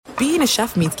being a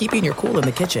chef means keeping your cool in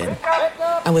the kitchen.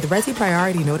 And with Resi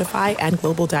Priority Notify and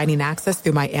Global Dining Access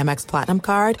through my Amex Platinum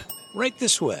card, Right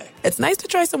this way. it's nice to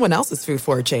try someone else's food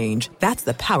for a change. That's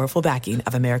the powerful backing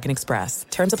of American Express.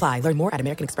 Terms apply. Learn more at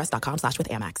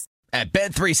americanexpress.com/withAmex. At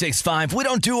Bet365, we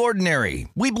don't do ordinary.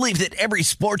 We believe that every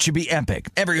sport should be epic.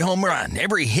 Every home run,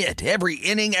 every hit, every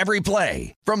inning, every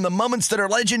play. From the moments that are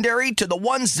legendary to the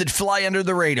ones that fly under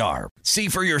the radar. See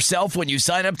for yourself when you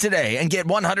sign up today and get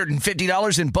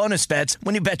 $150 in bonus bets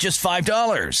when you bet just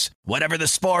 $5. Whatever the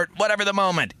sport, whatever the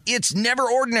moment, it's never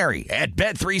ordinary at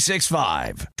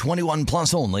Bet365. 21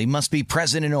 plus only. Must be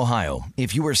present in Ohio.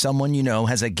 If you or someone you know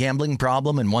has a gambling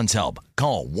problem and wants help,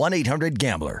 call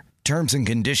 1-800-GAMBLER. Terms and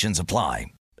conditions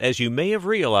apply. As you may have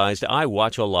realized, I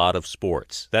watch a lot of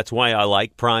sports. That's why I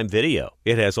like Prime Video.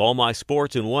 It has all my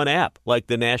sports in one app, like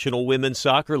the National Women's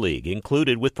Soccer League,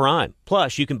 included with Prime.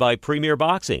 Plus, you can buy Premier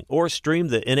Boxing or stream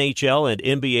the NHL and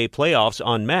NBA playoffs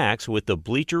on Max with the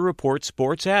Bleacher Report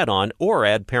Sports add-on, or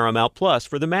add Paramount Plus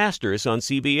for the Masters on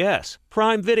CBS.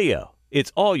 Prime Video.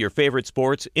 It's all your favorite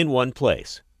sports in one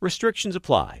place. Restrictions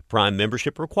apply. Prime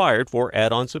membership required for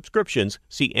add-on subscriptions.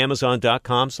 See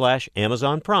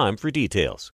Amazon.com/Amazon Prime for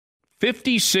details.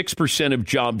 56% of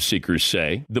job seekers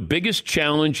say the biggest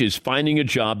challenge is finding a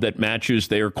job that matches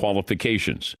their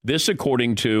qualifications. This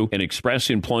according to an Express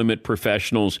Employment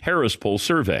Professionals Harris Poll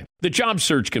survey. The job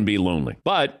search can be lonely,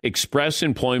 but Express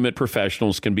Employment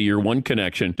Professionals can be your one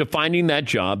connection to finding that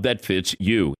job that fits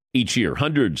you. Each year,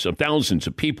 hundreds of thousands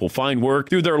of people find work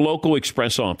through their local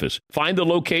Express office. Find the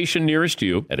location nearest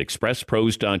you at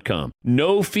expresspros.com.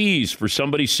 No fees for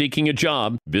somebody seeking a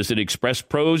job. Visit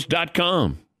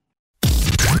expresspros.com.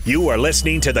 You are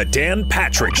listening to the Dan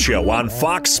Patrick Show on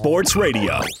Fox Sports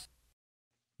Radio.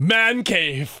 Man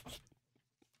Cave.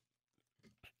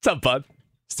 What's up, bud?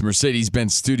 It's the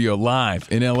Mercedes-Benz Studio live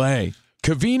in L.A.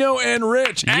 Covino and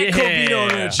Rich. At Covino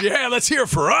and Rich. Yeah, let's hear it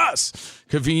for us.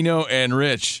 Covino and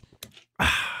Rich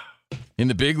in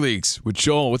the big leagues with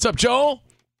Joel. What's up, Joel?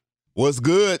 What's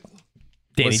good?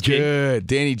 Danny G. Good?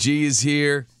 Danny G is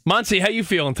here. Monty, how you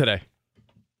feeling today?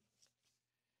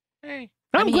 Hey.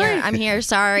 I'm great. I'm here.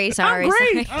 Sorry. I'm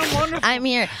great. I'm wonderful. I'm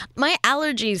here. My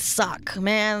allergies suck,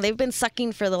 man. They've been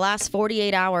sucking for the last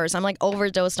 48 hours. I'm like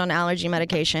overdosed on allergy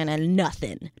medication and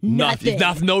nothing. No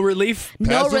relief? No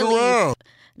Pass it relief. around.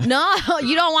 No,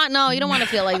 you don't want to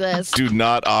feel like this. Do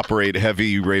not operate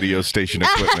heavy radio station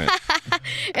equipment.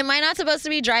 Am I not supposed to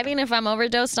be driving if I'm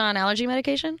overdosed on allergy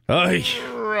medication?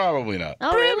 Probably not.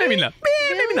 Oh, really? Maybe not.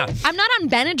 Maybe not. I'm not on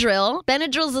Benadryl.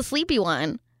 Benadryl's the sleepy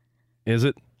one. Is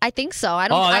it? I think so. I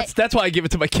don't. That's why I give it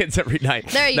to my kids every night.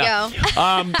 There you go.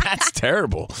 That's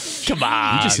terrible. Come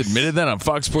on. You just admitted that on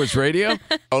Fox Sports Radio?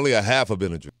 Only a half a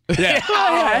Benadryl. Yeah.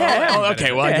 Oh,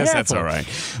 okay, well, I guess that's all right.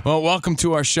 Well, welcome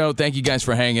to our show. Thank you guys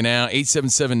for hanging out.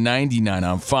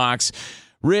 877-99 on Fox.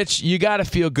 Rich, you got to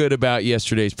feel good about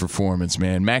yesterday's performance,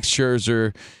 man. Max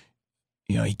Scherzer,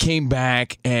 he came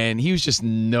back, and he was just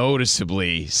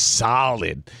noticeably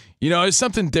solid. There's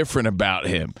something different about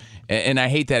him. And I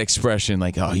hate that expression,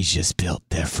 like, oh, he's just built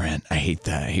different. I hate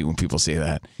that. I hate when people say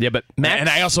that. Yeah, but Max... And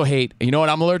I also hate, you know what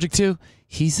I'm allergic to?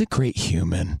 He's a great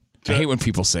human. I hate when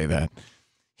people say that.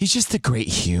 He's just a great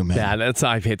human. Yeah,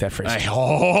 I hate that phrase.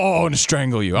 To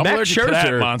strangle you. I'm Max allergic to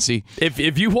that, Monty.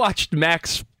 If you watched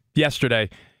Max yesterday,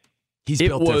 he's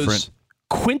built different. It was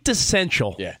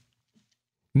quintessential. Yeah.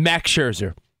 Max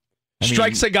Scherzer.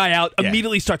 Strikes a guy out,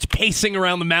 immediately starts pacing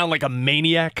around the mound like a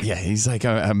maniac. Yeah, he's like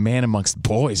a man amongst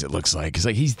boys, it looks like. It's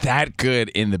like he's that good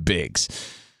in the bigs.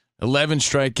 11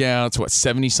 strikeouts,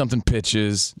 70-something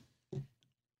pitches.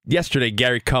 Yesterday,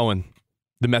 Gary Cohen,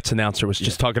 the Mets announcer, was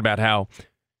just talking about how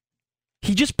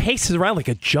he just paces around like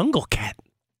a jungle cat.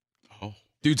 Oh,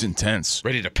 dude's intense.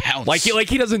 Ready to pounce. Like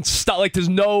he doesn't stop. Like there's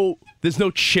no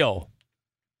chill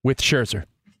with Scherzer.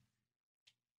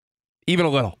 Even a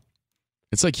little.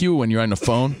 It's like you when you're on the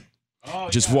phone,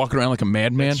 walking around like a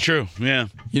madman. That's true, yeah.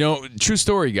 True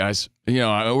story, guys. We're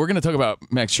going to talk about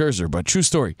Max Scherzer, but true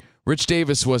story. Rich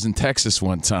Davis was in Texas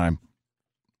one time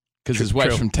because his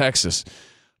wife's from Texas.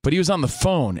 But he was on the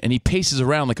phone, and he paces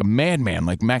around like a madman,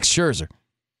 like Max Scherzer.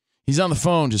 He's on the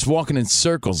phone just walking in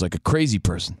circles like a crazy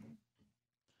person.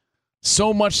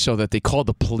 So much so that they called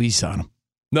the police on him.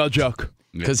 No joke.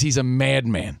 Because he's a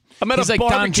madman. He's like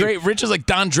barbecue. Rich is like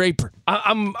Don Draper.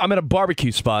 I'm at a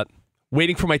barbecue spot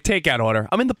waiting for my takeout order.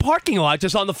 I'm in the parking lot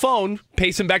just on the phone,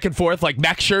 pacing back and forth like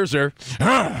Max Scherzer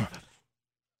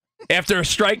after a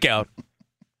strikeout.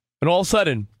 And all of a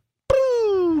sudden,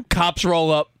 cops roll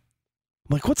up.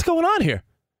 I'm like, what's going on here?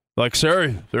 Like, sir,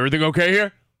 is everything okay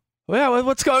here? Well, yeah,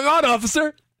 what's going on,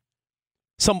 officer?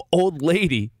 Some old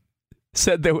lady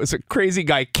said there was a crazy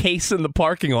guy casing the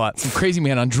parking lot. Some crazy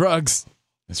man on drugs.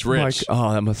 It's Rich.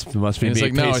 That must be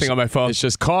me pacing on my phone. It's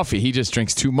just coffee. He just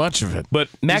drinks too much of it. But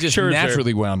Max He's just Scherzer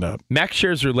naturally wound up. Max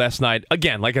Scherzer last night,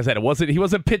 again, like I said, he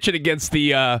wasn't pitching against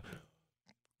the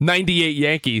 98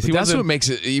 Yankees. That's what makes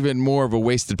it even more of a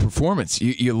wasted performance.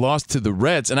 You lost to the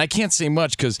Reds, and I can't say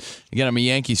much because, again, I'm a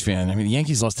Yankees fan. I mean, the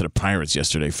Yankees lost to the Pirates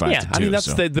yesterday 5-2. Yeah, I mean,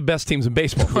 that's the best teams in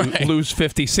baseball. Right. Lose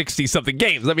 50, 60-something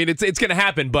games. I mean, it's going to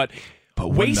happen, but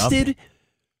wasted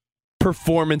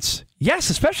performance, yes,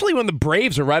 especially when the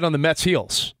Braves are right on the Mets'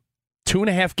 heels.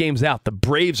 2.5 games out. The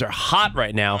Braves are hot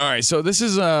right now. All right, so this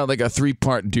is like a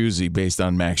 3-part doozy based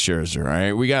on Max Scherzer, all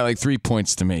right? We got like 3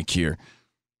 points to make here.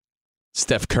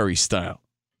 Steph Curry style.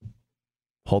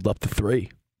 Hold up to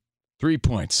 3. 3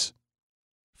 points.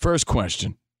 First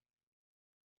question.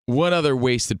 What other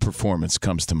wasted performance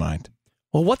comes to mind?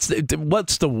 Well, what's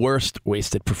the worst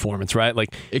wasted performance, right?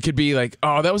 Like, it could be like,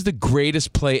 oh, that was the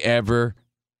greatest play ever.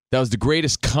 That was the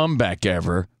greatest comeback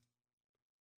ever.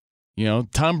 You know,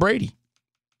 Tom Brady.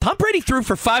 Tom Brady threw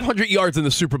for 500 yards in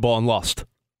the Super Bowl and lost.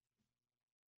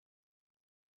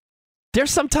 There's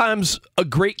sometimes a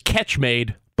great catch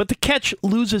made, but the catch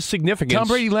loses significance. Tom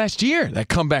Brady last year, that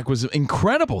comeback was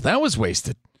incredible. That was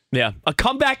wasted. Yeah, a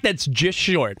comeback that's just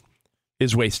short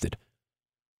is wasted.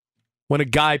 When a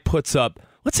guy puts up,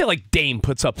 let's say like Dame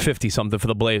puts up 50-something for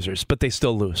the Blazers, but they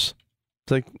still lose.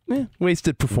 It's like,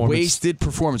 wasted performance. Wasted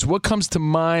performance. What comes to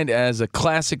mind as a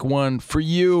classic one for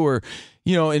you or,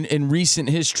 you know, in recent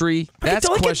history? That's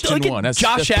question one. That's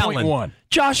Josh Allen. Point one.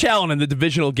 Josh Allen in the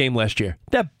divisional game last year.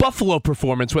 That Buffalo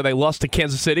performance where they lost to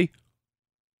Kansas City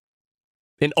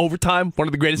in overtime, one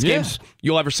of the greatest games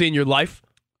you'll ever see in your life.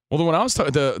 Well, the one I was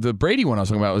the Brady one I was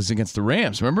talking about was against the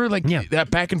Rams. Remember,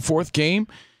 that back and forth game?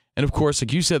 And, of course,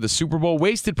 like you said, the Super Bowl,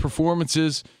 wasted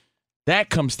performances, that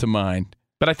comes to mind.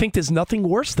 But I think there's nothing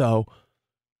worse, though,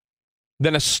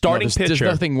 than a starting pitcher. There's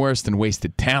nothing worse than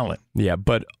wasted talent. Yeah,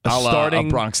 but a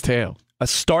Bronx Tale. A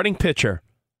starting pitcher,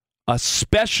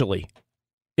 especially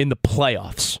in the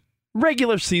playoffs.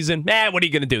 Regular season, what are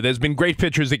you going to do? There's been great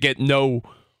pitchers that get no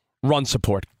run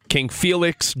support. King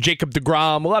Felix, Jacob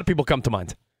deGrom, a lot of people come to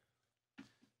mind.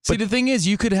 See, the thing is,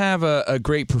 you could have a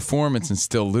great performance and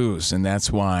still lose, and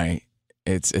that's why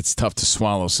it's tough to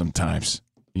swallow sometimes,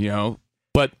 you know?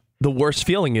 But the worst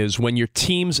feeling is when your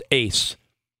team's ace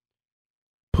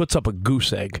puts up a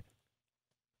goose egg,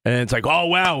 and it's like, oh,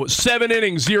 wow, 7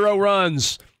 innings, 0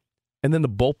 runs, and then the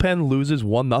bullpen loses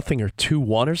 1-0 or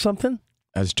 2-1 or something?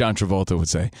 As John Travolta would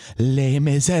say, Les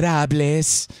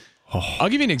Miserables. Oh. I'll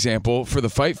give you an example for the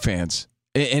fight fans.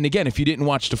 And again, if you didn't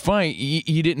watch the fight,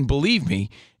 you didn't believe me.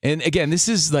 And again, this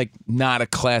is like not a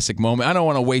classic moment. I don't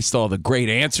want to waste all the great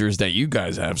answers that you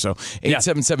guys have. So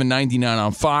 877-99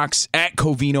 on Fox, at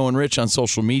Covino and Rich on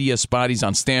social media. Spotty's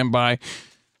on standby,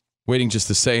 waiting just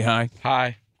to say hi.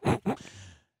 Hi.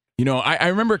 You know, I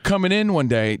remember coming in one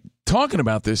day talking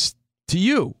about this to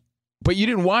you, but you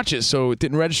didn't watch it, so it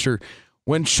didn't register.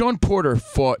 When Sean Porter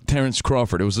fought Terrence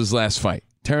Crawford, it was his last fight.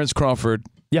 Terrence Crawford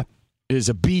is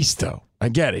a beast, though. I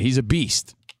get it. He's a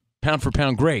beast. Pound for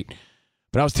pound, great.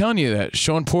 But I was telling you that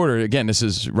Sean Porter, again, this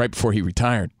is right before he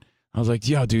retired. I was like,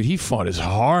 yo, dude, he fought his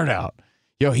heart out.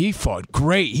 Yo, he fought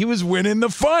great. He was winning the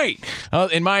fight.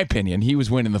 In my opinion, he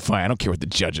was winning the fight. I don't care what the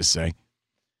judges say.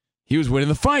 He was winning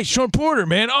the fight. Sean Porter,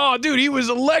 man. Oh, dude, he was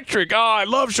electric. Oh, I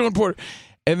love Sean Porter.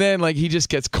 And then, like, he just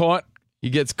gets caught. He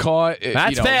gets caught,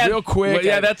 that's bad. Real quick. Well,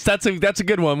 yeah, that's a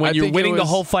good one. When you're winning the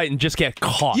whole fight and just get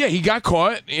caught. Yeah, he got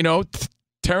caught. You know,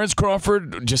 Terrence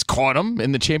Crawford just caught him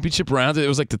in the championship round. It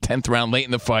was like the 10th round late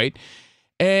in the fight.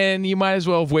 And you might as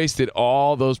well have wasted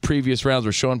all those previous rounds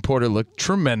where Sean Porter looked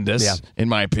tremendous, in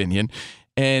my opinion.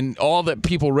 And all that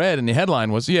people read in the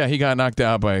headline was, he got knocked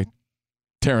out by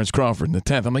Terrence Crawford in the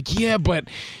 10th. I'm like, yeah, but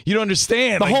you don't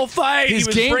understand. The whole fight, his he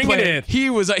was game bringing plan,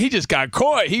 it. He just got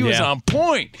caught. He was on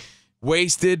point.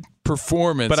 Wasted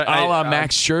performance, but a la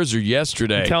Max Scherzer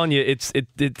yesterday. I'm telling you,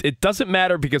 it doesn't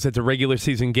matter because it's a regular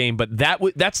season game, but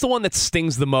that's the one that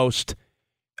stings the most,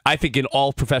 I think, in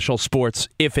all professional sports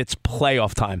if it's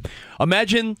playoff time.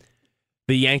 Imagine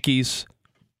the Yankees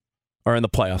are in the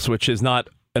playoffs, which is not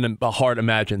a hard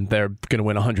imagine. They're going to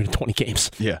win 120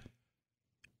 games. Yeah.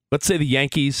 Let's say the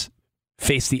Yankees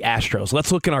face the Astros.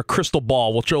 Let's look in our crystal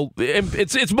ball, which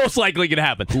it's most likely going to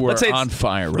happen. Let's say on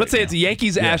fire right Let's say it's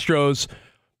Yankees-Astros,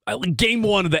 game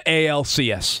 1 of the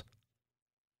ALCS.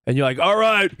 And you're like, all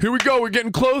right, here we go. We're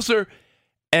getting closer.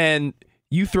 And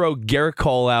you throw Garrett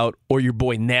Cole out or your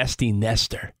boy Nasty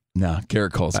Nestor. No,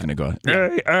 Garrett Cole's going to go.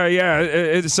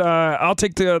 It's I'll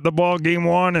take the ball game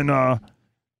 1 and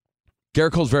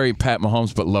Garrett Cole's very Pat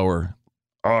Mahomes, but lower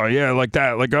Oh, yeah, like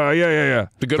that. Like, yeah.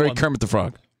 The good Very one. Kermit the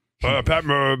Frog. Pat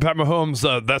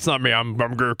Mahomes, that's not me. I'm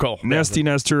Garrett Cole. Nasty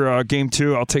Nestor, game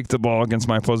 2, I'll take the ball against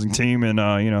my opposing team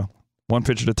and, one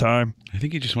pitch at a time. I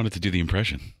think he just wanted to do the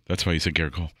impression. That's why he said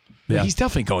Garrett Cole. Yeah. He's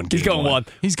definitely going game He's going one.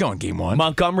 He's going game 1.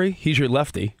 Montgomery, he's your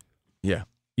lefty. Yeah.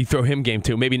 You throw him game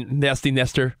 2. Maybe Nasty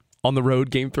Nestor on the road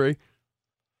game 3.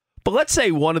 But let's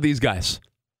say one of these guys.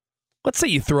 Let's say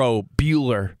you throw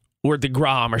Bueller or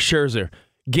DeGrom or Scherzer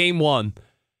game 1.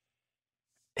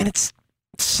 And it's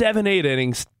 7-8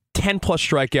 innings, 10-plus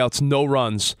strikeouts, no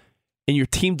runs, and your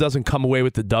team doesn't come away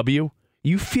with the W.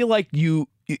 You feel like your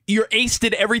ace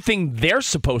did everything they're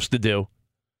supposed to do.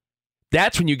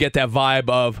 That's when you get that vibe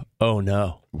of, oh,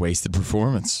 no. Wasted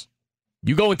performance.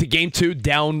 You go into game 2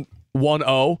 down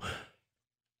 1-0,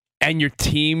 and your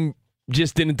team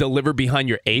just didn't deliver behind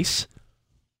your ace.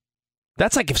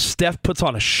 That's like if Steph puts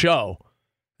on a show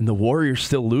and the Warriors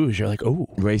still lose. You're like, oh.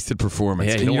 Wasted performance.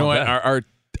 Yeah, And you know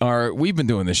what? We've been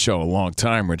doing this show a long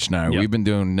time, Rich and I. Yep. We've been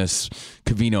doing this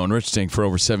Covino and Rich thing for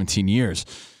over 17 years.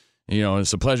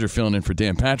 It's a pleasure filling in for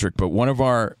Dan Patrick, but one of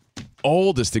our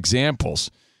oldest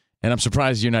examples, and I'm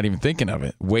surprised you're not even thinking of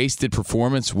it, wasted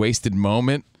performance, wasted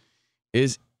moment,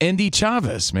 is Endy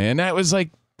Chavez, man. That was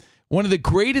like one of the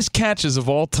greatest catches of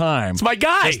all time. It's my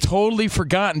guy. It's totally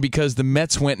forgotten because the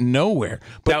Mets went nowhere.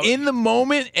 But in the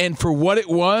moment and for what it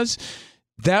was,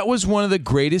 that was one of the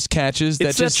greatest catches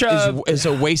that just is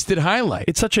a wasted highlight.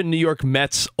 It's such a New York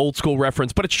Mets old school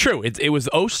reference, but it's true. It was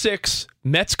 06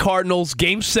 Mets Cardinals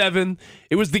game 7.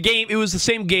 It was the game. It was the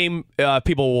same game.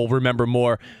 People will remember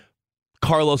more.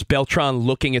 Carlos Beltran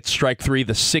looking at strike 3,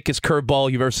 the sickest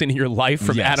curveball you've ever seen in your life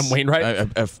from Adam Wainwright.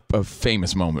 A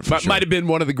famous moment for sure. Might have been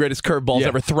one of the greatest curveballs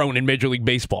ever thrown in Major League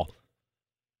Baseball.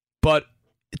 But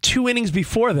 2 innings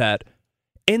before that,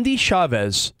 Endy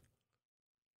Chavez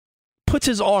puts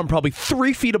his arm probably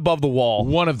 3 feet above the wall.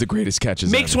 One of the greatest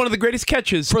catches Makes ever. one of the greatest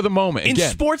catches for the moment in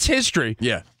again. sports history.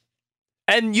 Yeah.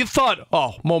 And you thought,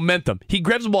 oh, momentum. He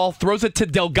grabs the ball, throws it to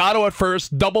Delgado at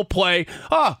first, double play.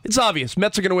 It's obvious.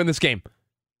 Mets are going to win this game.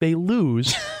 They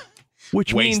lose,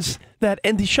 which means that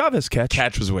Endy Chavez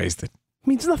catch was wasted.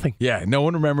 Means nothing. Yeah, no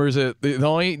one remembers it. The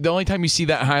only time you see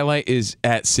that highlight is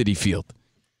at Citi Field.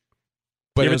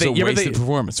 But it was a wasted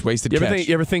performance, wasted catch.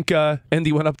 You ever think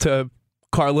Endy went up to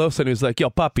Carlos and he was like, yo,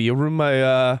 Papi, you ruined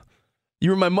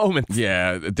my moment.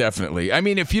 Yeah, definitely. I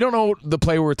mean, if you don't know the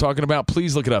play we're talking about,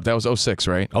 please look it up. That was 06,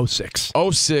 right? 06.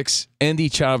 06, Endy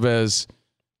Chavez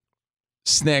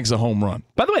snags a home run.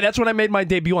 By the way, that's when I made my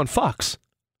debut on Fox.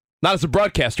 Not as a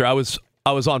broadcaster. I was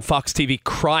on Fox TV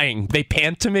crying. They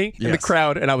panned to me in the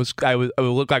crowd, and I would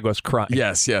look like I was crying.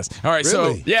 Yes. All right,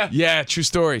 Really? so yeah, true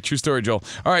story, Joel.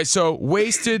 All right, so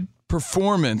wasted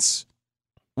performance.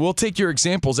 We'll take your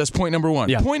examples. That's point number 1.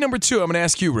 Yeah. Point number 2, I'm going to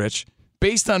ask you, Rich.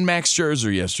 Based on Max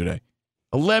Scherzer yesterday,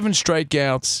 11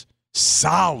 strikeouts,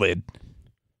 solid.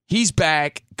 He's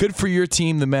back. Good for your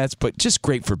team, the Mets, but just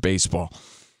great for baseball.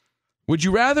 Would you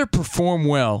rather perform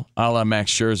well, a la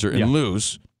Max Scherzer, and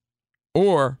lose,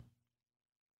 or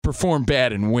perform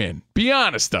bad and win? Be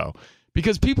honest, though,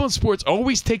 because people in sports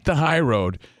always take the high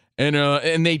road,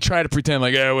 and they try to pretend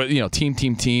like,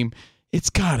 team. It's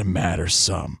got to matter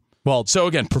some. Well, so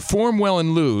again, perform well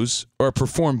and lose, or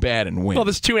perform bad and win. Well,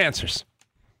 there's 2 answers.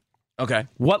 Okay.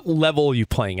 What level are you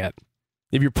playing at?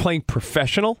 If you're playing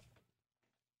professional,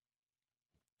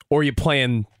 or you're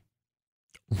playing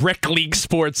rec league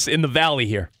sports in the valley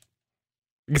here?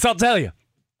 Because I'll tell you,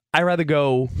 I'd rather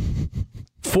go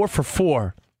 4 for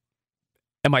 4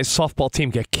 and my softball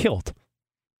team get killed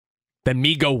than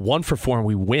me go 1 for 4 and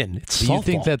we win. It's softball. Do you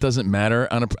think that doesn't matter?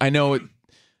 I know it.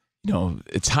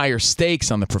 It's higher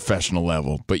stakes on the professional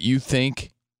level, but you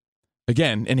think,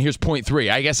 again, and here's point 3.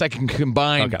 I guess I can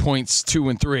combine points 2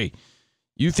 and 3.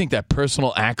 You think that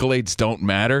personal accolades don't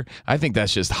matter? I think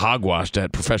that's just hogwash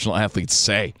that professional athletes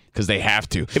say because they have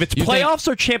to. If it's playoffs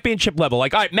or championship level,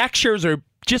 like, all right, Max Scherzer,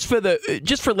 just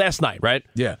for last night, right?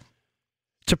 Yeah.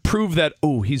 To prove that,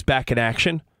 he's back in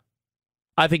action,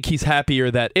 I think he's happier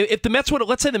that if the Mets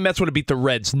let's say the Mets would have beat the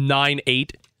Reds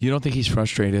 9-8. You don't think he's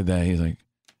frustrated that he's like,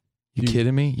 you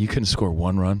kidding me? You couldn't score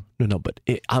 1 run? No, but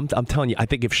I'm telling you, I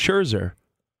think if Scherzer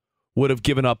would have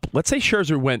given up, let's say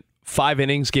Scherzer went 5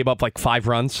 innings, gave up like 5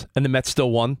 runs, and the Mets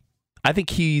still won, I think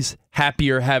he's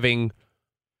happier having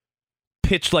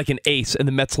pitched like an ace and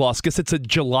the Mets lost because it's a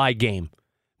July game.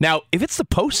 Now, if it's the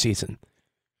postseason,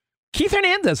 Keith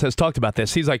Hernandez has talked about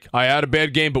this. He's like, I had a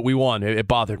bad game, but we won. It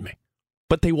bothered me.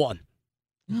 But they won.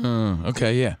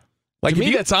 Okay, yeah. Like to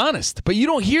me, that's honest, but you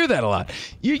don't hear that a lot.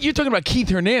 You're talking about Keith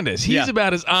Hernandez. He's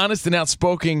about as honest and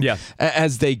outspoken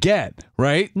as they get,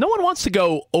 right? No one wants to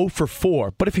go 0 for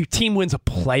 4, but if your team wins a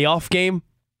playoff game,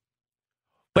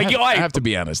 I have to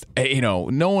be honest.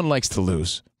 No one likes to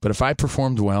lose. But if I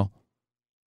performed well,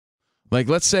 like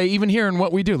let's say even here in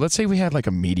what we do, let's say we had like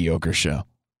a mediocre show.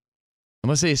 And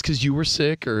let's say it's because you were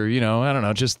sick or, I don't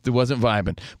know, just it wasn't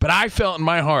vibing. But I felt in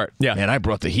my heart, man, I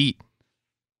brought the heat.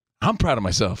 I'm proud of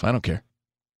myself. I don't care.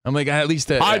 I'm like, at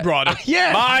least I brought it.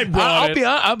 Yeah, I brought it.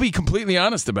 I'll be completely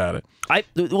honest about it.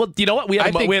 Well, you know what? We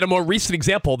had a more recent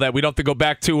example that we don't have to go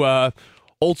back to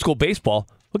old school baseball.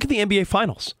 Look at the NBA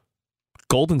Finals.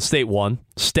 Golden State won.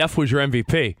 Steph was your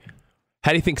MVP.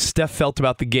 How do you think Steph felt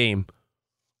about the game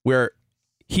where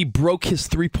he broke his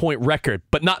 3-point record,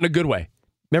 but not in a good way?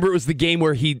 Remember, it was the game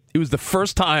where it was the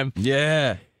first time he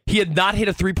had not hit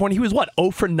a 3-point. He was,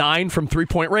 0 for 9 from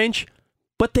 3-point range?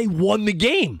 But they won the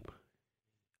game.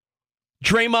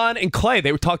 Draymond and Clay,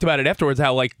 they talked about it afterwards,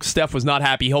 how Steph was not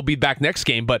happy. He'll be back next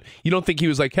game, but you don't think he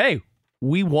was like, hey,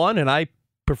 we won and I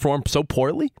performed so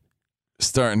poorly?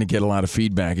 Starting to get a lot of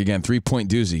feedback. Again,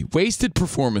 3-point doozy. Wasted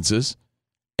performances.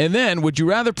 And then, would you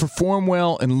rather perform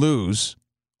well and lose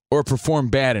or perform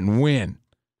bad and win?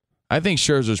 I think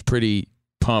Scherzer's pretty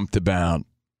pumped about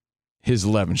his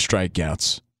 11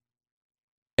 strikeouts.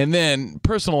 And then,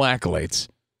 personal accolades.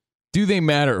 Do they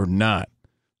matter or not?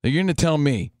 Now, you're going to tell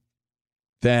me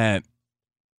that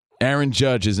Aaron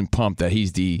Judge isn't pumped that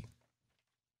he's the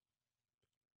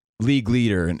league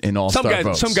leader in all-star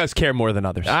votes. Some guys care more than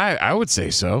others. I would say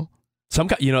so. Some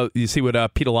guys, you see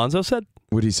what Pete Alonso said?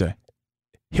 What did he say?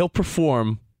 He'll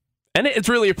perform, and it's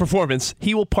really a performance.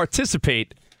 He will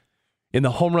participate in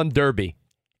the home run derby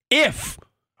if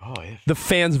the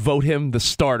fans vote him the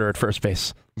starter at first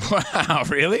base. Wow,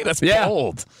 really? That's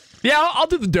bold. Yeah, I'll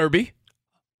do the derby.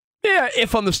 Yeah,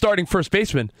 if I'm the starting first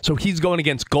baseman. So he's going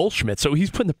against Goldschmidt. So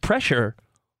he's putting the pressure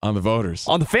on the voters.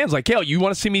 On the fans. Like, you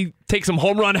want to see me take some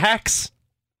home run hacks?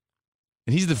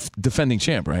 And he's the defending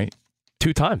champ, right?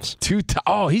 2 times.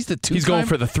 He's the 2 He's going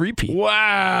for the 3-peat.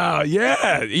 Wow,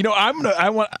 yeah.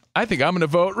 I think I'm gonna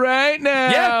vote right now.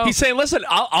 Yeah, he's saying, listen,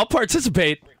 I'll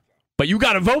participate, but you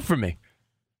got to vote for me.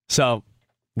 So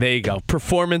there you go.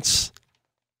 Performance.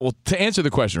 Well, to answer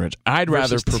the question, Rich, I'd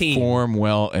rather perform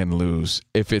well and lose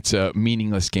if it's a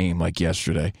meaningless game like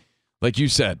yesterday. Like you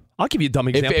said, I'll give you a dumb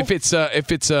example. If it's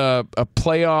a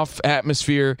playoff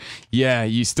atmosphere,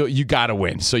 you got to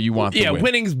win. So you want to win. Yeah,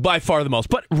 winning's by far the most.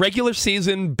 But regular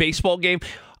season baseball game,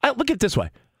 look at it this way.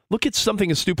 Look at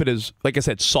something as stupid as, like I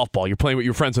said, softball. You're playing with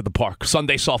your friends at the park,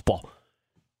 Sunday softball.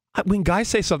 When guys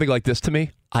say something like this to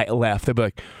me, I laugh. They'll be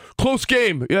like, close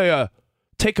game. Yeah.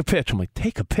 Take a pitch. I'm like,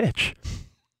 take a pitch?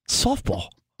 Softball.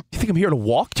 You think I'm here to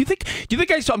walk? Do you think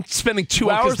I'm spending 2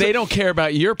 hours? Because they don't care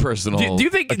about your personal do you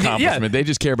think, accomplishment. They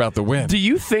just care about the win. Do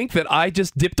you think that I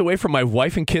just dipped away from my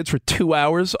wife and kids for 2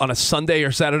 hours on a Sunday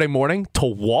or Saturday morning to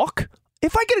walk?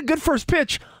 If I get a good first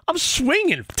pitch, I'm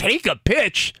swinging. Take a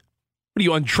pitch. What are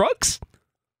you, on drugs?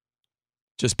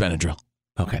 Just Benadryl.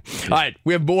 Okay. All right.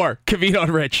 We have more Covino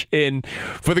and Rich in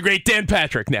for the great Dan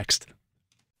Patrick next.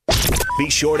 Be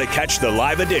sure to catch the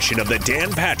live edition of the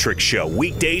Dan Patrick Show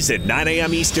weekdays at 9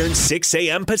 a.m. Eastern, 6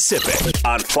 a.m. Pacific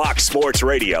on Fox Sports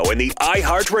Radio and the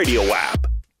iHeartRadio app.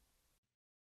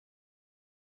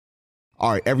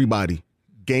 All right, everybody,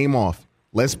 game off.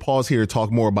 Let's pause here to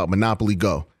talk more about Monopoly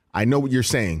Go. I know what you're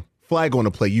saying. Flag on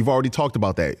the play. You've already talked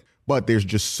about that. But there's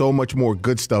just so much more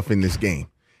good stuff in this game.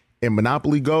 In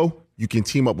Monopoly Go, you can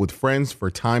team up with friends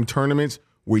for timed tournaments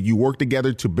where you work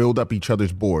together to build up each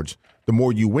other's boards. The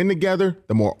more you win together,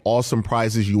 the more awesome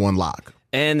prizes you unlock.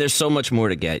 And there's so much more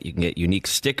to get. You can get unique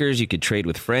stickers. You could trade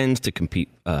with friends to compete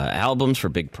albums for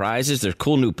big prizes. There's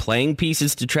cool new playing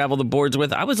pieces to travel the boards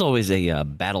with. I was always a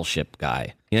Battleship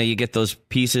guy. You get those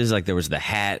pieces, like there was the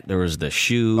hat, there was the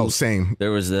shoe. Oh, same. I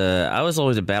was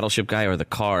always a Battleship guy, or the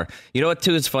car. You know what,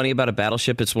 too, is funny about a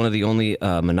Battleship? It's one of the only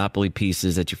Monopoly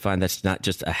pieces that you find that's not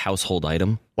just a household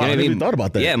item. Wow, I never even thought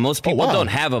about that. Yeah, most people don't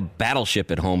have a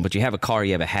Battleship at home, but you have a car,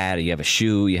 you have a hat, you have a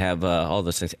shoe, you have all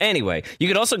those things. Anyway, you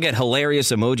could also get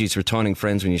hilarious emojis for taunting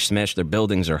friends when you smash their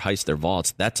buildings or heist their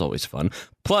vaults. That's always fun.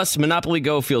 Plus, Monopoly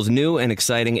Go feels new and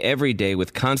exciting every day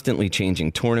with constantly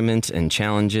changing tournaments and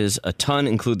challenges. A ton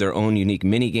include their own unique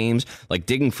mini games like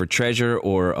digging for treasure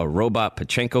or a robot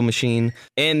Pachinko machine.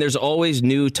 And there's always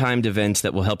new timed events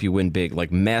that will help you win big,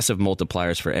 like massive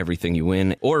multipliers for everything you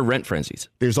win or rent frenzies.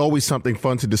 There's always something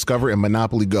fun to discover in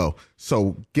Monopoly Go.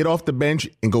 So get off the bench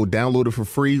and go download it for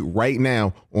free right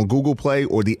now on Google Play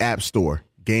or the App Store.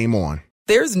 Game on.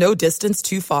 There's no distance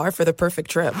too far for the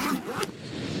perfect trip.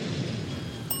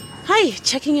 Hi,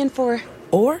 checking in for...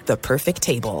 Or the perfect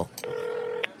table.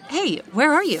 Hey,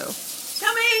 where are you?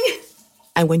 Coming!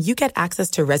 And when you get access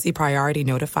to Resi Priority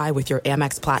Notify with your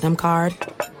Amex Platinum card...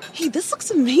 Hey, this looks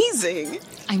amazing.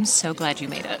 I'm so glad you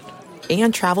made it.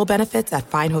 and travel benefits at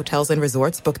fine hotels and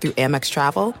resorts booked through Amex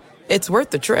Travel, it's worth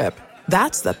the trip.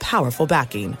 That's the powerful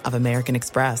backing of American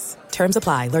Express. Terms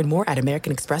apply. Learn more at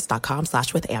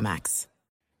americanexpress.com/withAmex.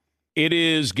 It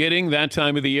is getting that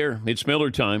time of the year. It's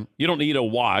Miller time. You don't need a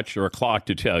watch or a clock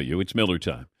to tell you. It's Miller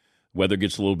time. Weather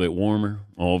gets a little bit warmer.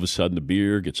 All of a sudden, the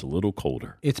beer gets a little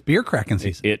colder. It's beer cracking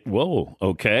season. Whoa,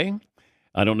 okay.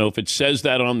 I don't know if it says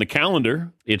that on the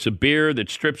calendar. It's a beer that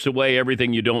strips away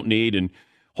everything you don't need and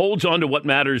holds on to what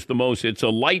matters the most. It's a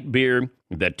light beer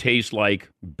that tastes like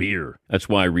beer. That's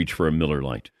why I reach for a Miller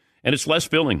Lite. And it's less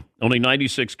filling, only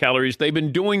 96 calories. They've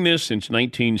been doing this since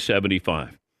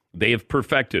 1975. They have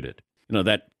perfected it. You know,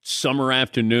 that summer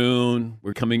afternoon,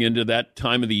 we're coming into that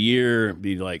time of the year,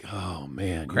 be like, oh,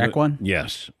 man. Crack one?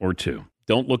 Yes, or two.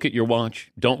 Don't look at your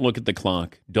watch. Don't look at the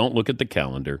clock. Don't look at the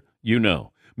calendar. You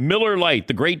know. Miller Lite,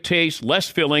 the great taste, less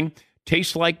filling,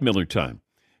 tastes like Miller time.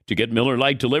 To get Miller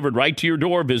Lite delivered right to your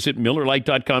door, visit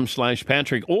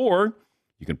MillerLite.com/Patrick, or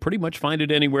you can pretty much find it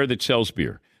anywhere that sells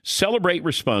beer. Celebrate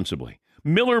responsibly.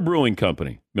 Miller Brewing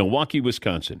Company, Milwaukee,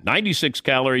 Wisconsin. 96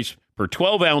 calories per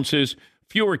 12 ounces,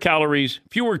 fewer calories,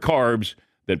 fewer carbs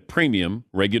than premium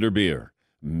regular beer.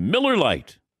 Miller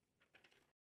Lite.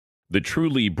 The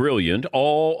truly brilliant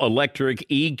all-electric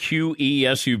EQE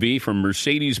SUV from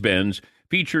Mercedes-Benz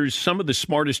features some of the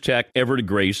smartest tech ever to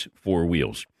grace four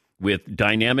wheels. With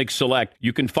Dynamic Select,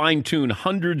 you can fine-tune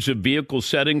hundreds of vehicle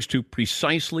settings to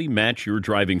precisely match your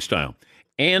driving style.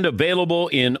 And available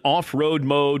in off-road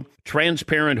mode,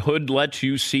 transparent hood lets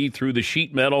you see through the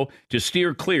sheet metal to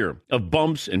steer clear of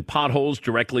bumps and potholes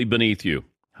directly beneath you.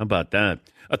 How about that?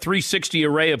 A 360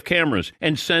 array of cameras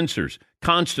and sensors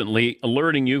constantly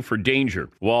alerting you for danger,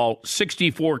 while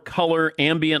 64-color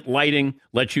ambient lighting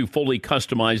lets you fully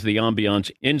customize the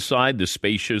ambiance inside the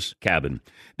spacious cabin.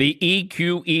 The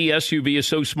EQE SUV is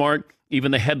so smart, even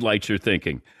the headlights are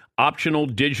thinking. Optional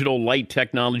digital light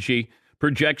technology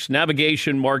projects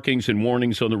navigation markings and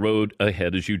warnings on the road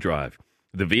ahead as you drive.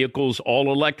 The vehicle's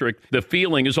all electric. The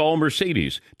feeling is all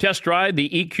Mercedes. Test drive the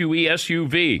EQE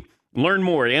SUV. Learn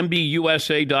more at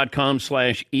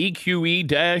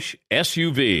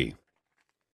MBUSA.com/EQE-SUV.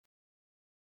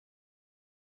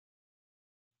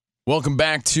 Welcome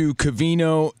back to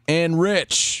Covino and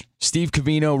Rich. Steve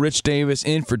Covino, Rich Davis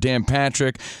in for Dan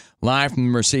Patrick, live from the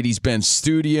Mercedes-Benz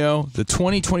studio. The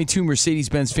 2022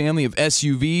 Mercedes-Benz family of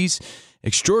SUVs,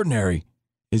 extraordinary,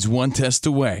 is one test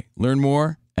away. Learn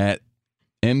more at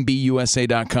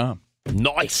MBUSA.com.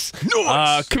 Nice.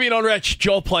 Covino and Rich,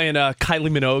 Joel playing Kylie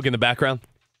Minogue in the background.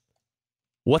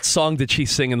 What song did she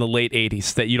sing in the late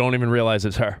 80s that you don't even realize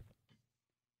is her?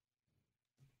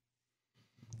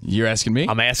 You're asking me?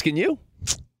 I'm asking you.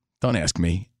 Don't ask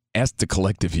me. Ask the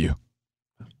collective you.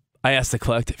 I asked the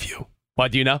collective you. Why,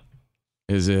 do you know?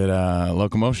 Is it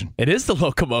Locomotion? It is the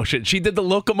Locomotion. She did the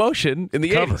Locomotion in the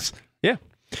cover. 80s. Yeah.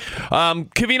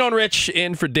 Covino and Rich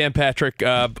in for Dan Patrick.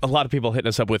 A lot of people hitting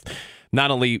us up with not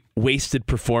only wasted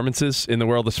performances in the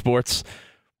world of sports,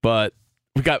 but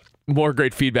we got more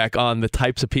great feedback on the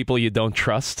types of people you don't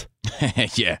trust.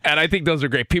 Yeah. And I think those are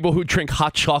great. People who drink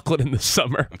hot chocolate in the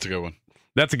summer. That's a good one.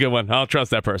 That's a good one. I don't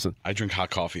trust that person. I drink hot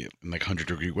coffee in like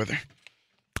 100-degree weather.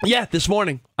 Yeah, this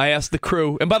morning I asked the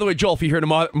crew, and by the way, Joel, if you're here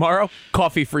tomorrow,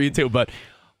 coffee for you too, but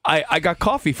I got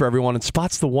coffee for everyone, and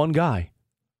Spot's the one guy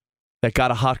that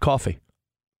got a hot coffee.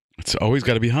 It's always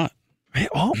got to be hot.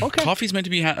 Oh, okay. Coffee's meant to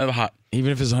be hot.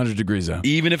 Even if it's 100 degrees out.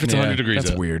 Even if it's 100 degrees out.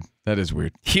 That's weird. That is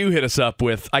weird. Hugh hit us up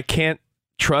with, I can't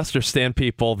trust or stand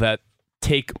people that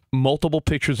take multiple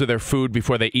pictures of their food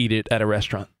before they eat it at a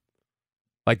restaurant.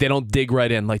 Like, they don't dig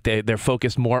right in. Like, they're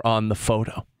focused more on the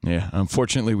photo. Yeah,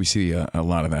 unfortunately, we see a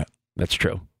lot of that. That's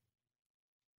true.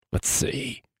 Let's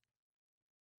see.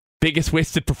 Biggest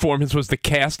wasted performance was the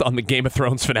cast on the Game of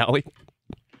Thrones finale.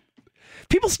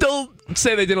 People still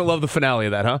say they didn't love the finale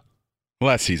of that, huh? Well,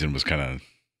 that season was kind of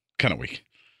weak.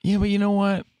 Yeah, but you know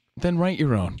what? Then write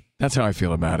your own. That's how I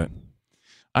feel about it.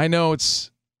 I know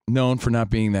it's known for not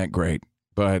being that great,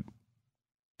 but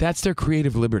that's their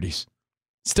creative liberties.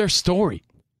 It's their story.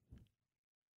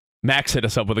 Max hit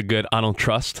us up with a good I don't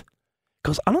trust.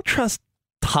 Goes, I don't trust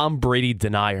Tom Brady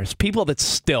deniers. People that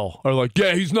still are like,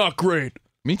 yeah, he's not great.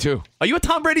 Me too. Are you a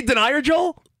Tom Brady denier,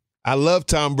 Joel? I love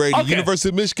Tom Brady. Okay. University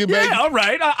of Michigan, baby. Yeah, all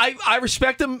right. I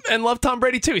respect him and love Tom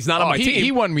Brady, too. He's not on my team.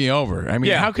 He won me over. I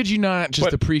mean, how could you not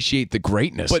just appreciate the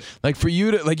greatness? Like, for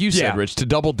you to, like you said, Rich, to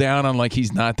double down on, like,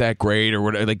 he's not that great or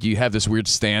whatever, like, you have this weird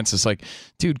stance. It's like,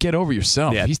 dude, get over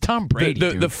yourself. Yeah. He's Tom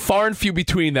Brady, the far and few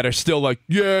between that are still like,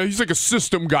 yeah, he's like a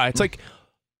system guy. It's like,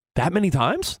 that many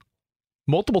times?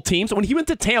 Multiple teams? When he went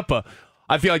to Tampa,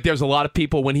 I feel like there's a lot of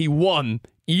people, when he won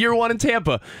year one in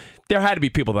Tampa, there had to be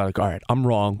people that are like, all right, I'm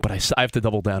wrong, but I have to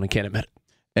double down and can't admit it.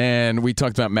 And we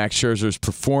talked about Max Scherzer's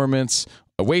performance,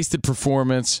 a wasted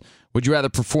performance. Would you rather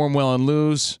perform well and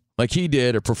lose like he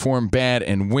did or perform bad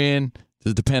and win?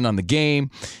 Does it depend on the game?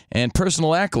 And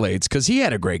personal accolades, because he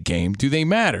had a great game. Do they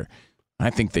matter? I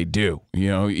think they do. You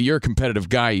know, you're a competitive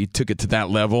guy. You took it to that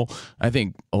level. I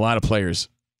think a lot of players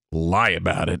lie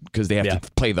about it because they have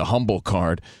to play the humble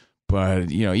card. But,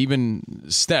 you know, even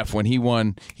Steph, when he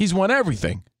won, he's won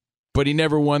everything. But he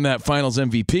never won that finals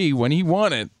MVP. When he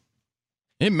won it,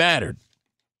 it mattered.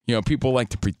 You know, people like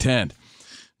to pretend.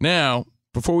 Now,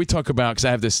 before we talk about, because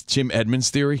I have this Jim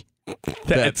Edmonds theory.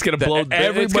 It's going to blow.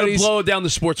 It's going to blow down the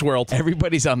sports world.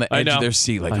 Everybody's on the edge of their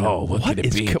seat, like, oh, what could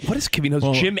it be? What is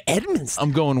Covino's Jim Edmonds?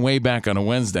 I'm going way back on a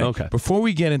Wednesday. Okay. Before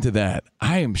we get into that,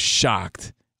 I am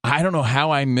shocked. I don't know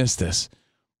how I missed this,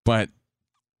 but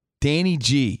Danny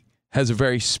G has a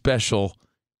very special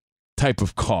type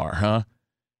of car, huh?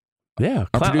 Yeah,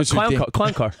 Our producer,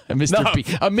 clown car. A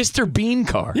Mr. Bean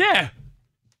car. Yeah.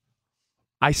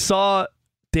 I saw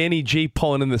Danny G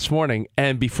pulling in this morning,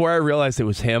 and before I realized it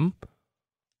was him,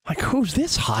 like, who's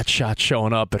this hotshot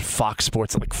showing up at Fox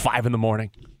Sports at like 5 a.m?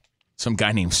 Some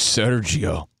guy named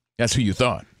Sergio. That's who you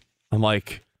thought. I'm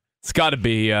like, it's got to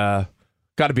be a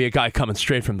guy coming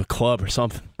straight from the club or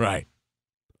something. Right.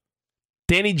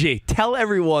 Danny G, tell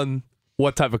everyone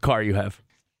what type of car you have.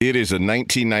 It is a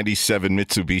 1997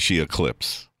 Mitsubishi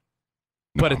Eclipse.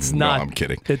 No, But it's not. No, I'm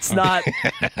kidding. It's not.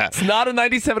 It's not a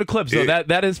 97 Eclipse. So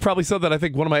that is probably something that I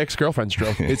think one of my ex-girlfriends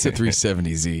drove. It's a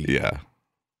 370Z. Yeah.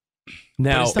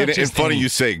 Now, it's funny you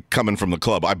say coming from the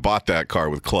club. I bought that car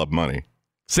with club money.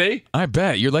 See? I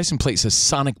bet. Your license plate says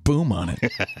Sonic Boom on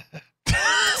it.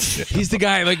 He's the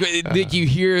guy, like you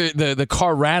hear the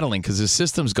car rattling because his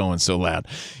system's going so loud.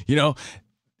 You know,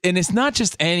 and it's not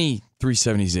just any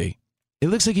 370Z. It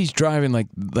looks like he's driving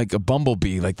like a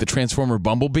Bumblebee, like the Transformer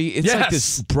Bumblebee. It's like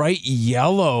this bright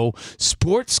yellow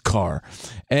sports car.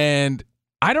 And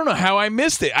I don't know how I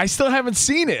missed it. I still haven't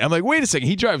seen it. I'm like, wait a second.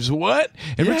 He drives what?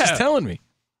 And Rich is telling me.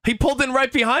 He pulled in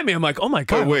right behind me. I'm like, oh, my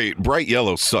God. Oh, wait. Bright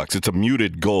yellow sucks. It's a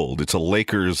muted gold. It's a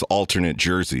Lakers alternate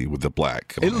jersey with the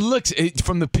black. It looks,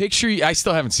 from the picture, I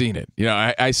still haven't seen it. You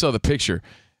know, I saw the picture.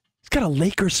 It's got a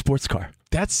Lakers sports car.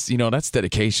 That's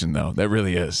dedication, though. That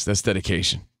really is. That's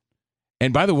dedication.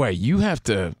 And by the way, you have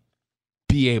to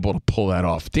be able to pull that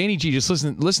off. Danny G, just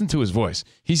listen to his voice.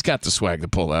 He's got the swag to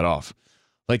pull that off.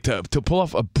 Like to pull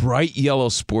off a bright yellow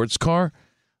sports car.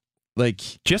 Like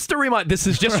just a reminder. This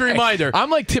is just a reminder.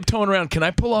 I'm like tiptoeing around. Can I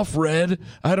pull off red?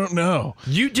 I don't know.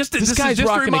 This guy's is just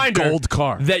rocking a reminder a gold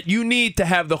car. That you need to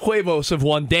have the huevos of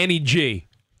one Danny G.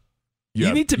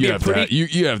 You need to be you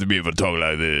have to be able to talk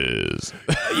like this.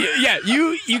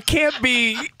 You can't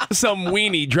be some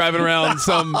weenie driving around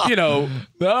some, no,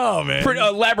 man, pretty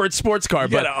elaborate sports car.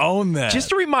 You gotta own that.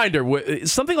 Just a reminder,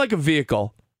 something like a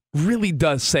vehicle really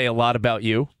does say a lot about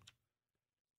you.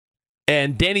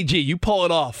 And Danny G, you pull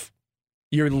it off.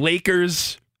 Your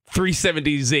Lakers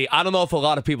 370Z. I don't know if a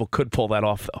lot of people could pull that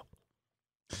off, though.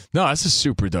 No, that's a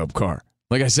super dope car.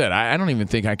 Like I said, I don't even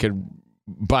think I could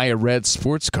buy a red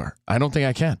sports car. I don't think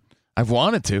I can. I've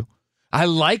wanted to. I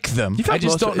like them. I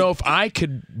just don't know if I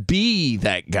could be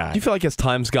that guy. Do you feel like as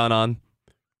time's gone on,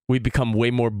 we've become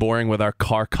way more boring with our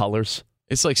car colors?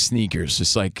 It's like sneakers.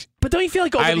 It's like, but don't you feel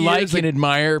like over I the like years, and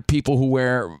admire people who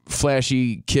wear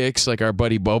flashy kicks like our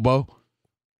buddy Bobo,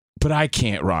 but I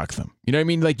can't rock them. You know what I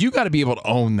mean? Like, you got to be able to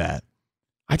own that.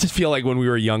 I just feel like when we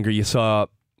were younger, you saw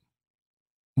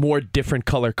more different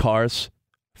color cars.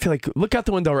 I feel like, look out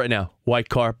the window right now. White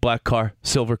car, black car,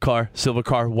 silver car,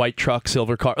 white truck,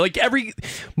 silver car. Like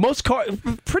most car,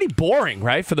 pretty boring,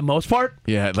 right? For the most part.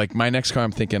 Yeah, like my next car,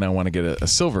 I'm thinking I want to get a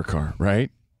silver car, right?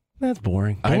 That's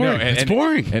boring. I know. It's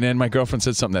boring. And then my girlfriend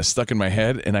said something that stuck in my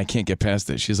head, and I can't get past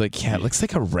it. She's like, yeah, it looks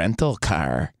like a rental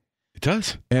car. It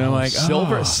does. And I'm like,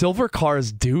 silver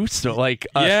cars do. So like,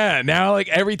 yeah, now like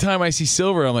every time I see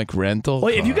silver, I'm like, rental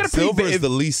Wait, if you got a silver is the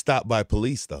least stopped by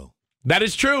police, though. That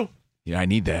is true. Yeah, I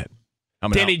need that. I'm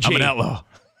Danny G. I'm an outlaw.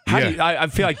 I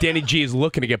feel like Danny G is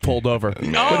looking to get pulled over with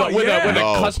a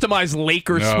customized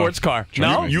Lakers sports car.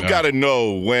 No? You got to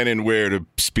know when and where to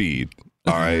speed.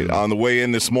 All right. On the way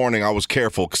in this morning, I was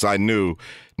careful because I knew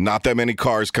not that many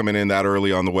cars coming in that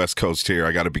early on the West Coast here.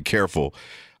 I got to be careful.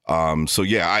 So,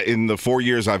 yeah, in the 4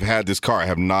 years I've had this car, I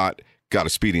have not got a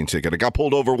speeding ticket. I got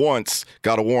pulled over once,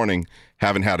 got a warning,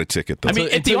 haven't had a ticket, though. I mean,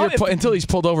 until he's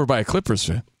pulled over by a Clippers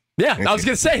fan. Yeah, I was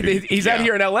going to say, he's out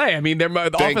here in L.A. I mean,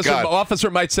 the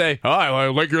officer might say, oh, I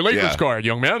like your Lakers car,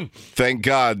 young man. Thank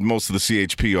God most of the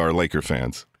CHP are Laker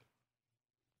fans.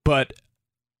 But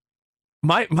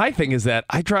my thing is that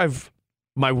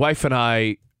my wife and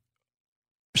I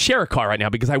share a car right now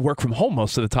because I work from home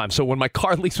most of the time. So when my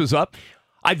car lease was up,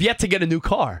 I've yet to get a new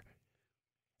car.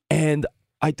 And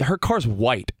her car's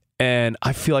white, and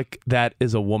I feel like that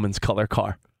is a woman's color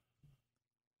car.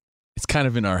 It's kind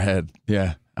of in our head.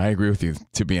 Yeah, I agree with you,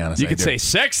 to be honest. You could say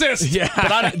sexist. Yeah.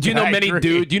 But do you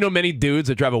know many dudes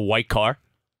that drive a white car?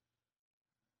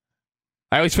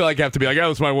 I always feel like I have to be like,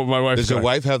 oh, it's my wife's Does car. your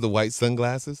wife have the white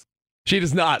sunglasses? She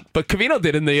does not, but Covino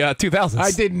did in the 2000s.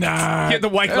 I did not. He had the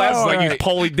white glasses like he's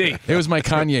Paulie D. It was my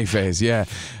Kanye phase, yeah.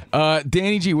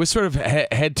 Danny G, what sort of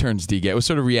head turns do you get? What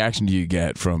sort of reaction do you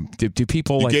get from do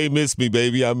people You like? can't miss me,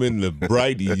 baby. I'm in the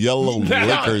bright yellow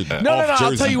liquor No, off I'll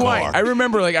Jersey tell you car. why. I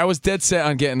remember I was dead set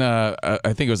on getting I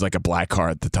think it was like a black car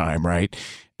at the time, right?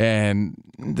 And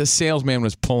the salesman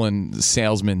was pulling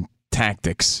salesman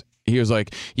tactics. He was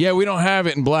like, yeah, we don't have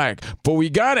it in black, but we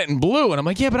got it in blue. And I'm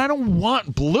like, yeah, but I don't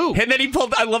want blue. And then he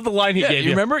pulled, I love the line he gave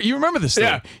you. You remember this story?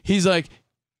 Yeah. He's like,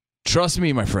 trust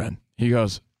me, my friend. He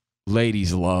goes,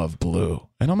 ladies love blue.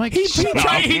 And I'm like, He tried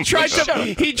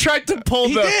to pull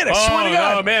He the. did, I swear to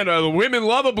God. Oh man, the women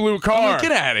love a blue I'm car. like,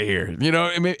 get out of here. You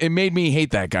know, it made me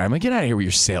hate that guy. I'm like, get out of here with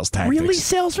your sales tactics. Really,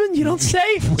 salesman? You don't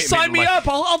say? Sign me up.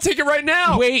 I'll take it right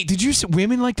now. Wait, did you say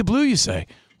women like the blue, you say?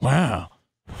 Wow.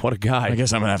 What a guy. I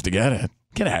guess I'm going to have to get it.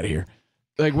 Get out of here.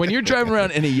 Like, when you're driving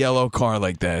around in a yellow car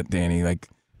like that, Danny, like,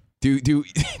 do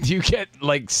you get,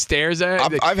 like, stares at?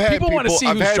 I've had people want to see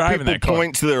who's driving that car.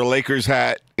 point to their Lakers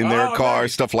hat in their car,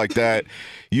 nice. stuff like that.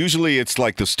 Usually it's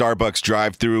like the Starbucks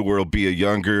drive-through where it'll be a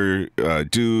younger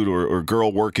dude or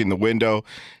girl working the window,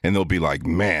 and they'll be like,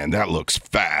 man, that looks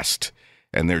fast.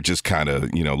 And they're just kind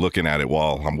of, looking at it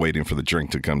while I'm waiting for the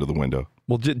drink to come to the window.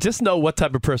 Well, just know what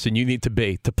type of person you need to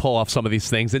be to pull off some of these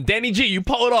things. And Danny G, you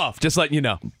pull it off, just letting you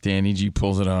know. Danny G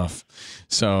pulls it off.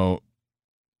 So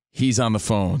he's on the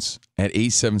phones at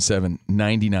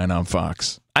 877-99 on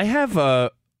Fox. I have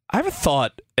a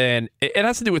thought, and it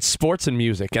has to do with sports and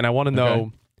music, and I want to know.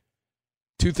 Okay.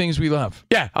 Two things we love.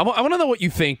 Yeah, I want to know what you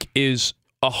think is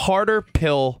a harder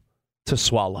pill to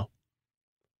swallow.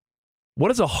 What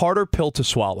is a harder pill to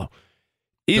swallow?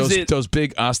 Is it those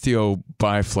big osteo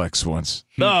Biflex ones?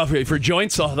 Oh, for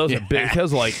joints? Oh, those are big.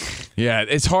 Those yeah,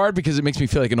 it's hard because it makes me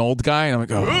feel like an old guy, and I'm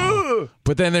like, oh.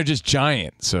 But then they're just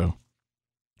giant, so.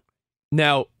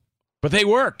 Now. But they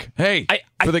work. Hey,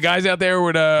 for the guys out there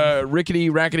with rickety,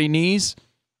 rackety knees,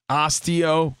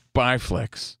 osteo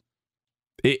Biflex.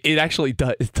 It actually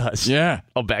does. It does. Yeah.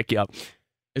 I'll back you up.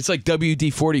 It's like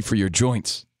WD-40 for your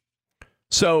joints.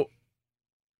 So,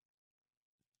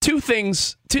 two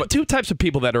things, two types of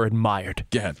people that are admired.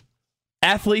 Go ahead.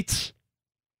 Athletes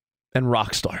and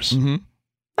rock stars. Mm-hmm.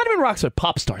 Not even rock stars,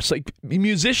 pop stars. Like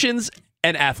musicians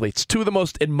and athletes. Two of the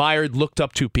most admired, looked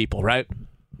up to people, right?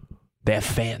 They have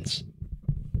fans.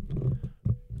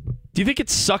 Do you think it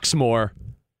sucks more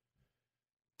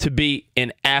to be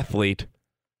an athlete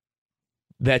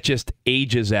that just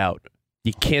ages out?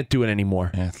 You can't do it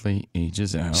anymore. Athlete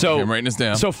ages out. So okay, I'm writing this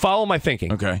down. So follow my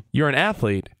thinking. Okay. You're an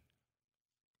athlete.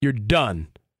 You're done.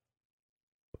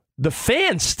 The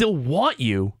fans still want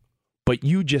you, but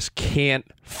you just can't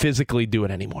physically do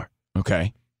it anymore.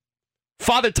 Okay.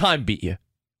 Father Time beat you.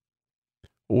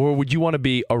 Or would you want to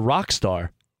be a rock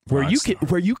star where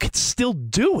you could still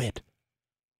do it,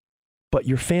 but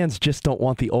your fans just don't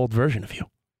want the old version of you?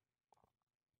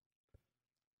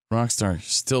 Rockstar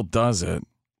still does it.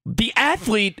 The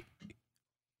athlete,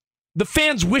 the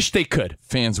fans wish they could.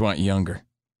 Fans want younger.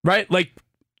 Right? Like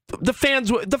the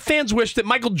fans wish that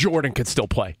Michael Jordan could still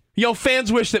play.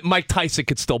 Fans wish that Mike Tyson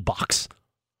could still box.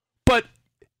 But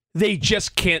they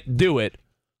just can't do it.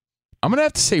 I'm going to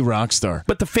have to say Rockstar.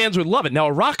 But the fans would love it. Now,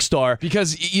 a rock star.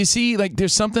 Because you see, like,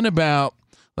 there's something about,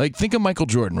 like, think of Michael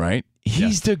Jordan, right?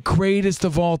 He's the greatest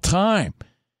of all time.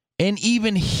 And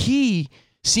even he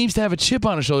seems to have a chip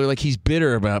on his shoulder, like he's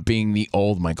bitter about being the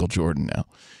old Michael Jordan now.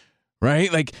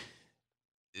 Right? Like,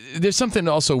 there's something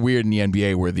also weird in the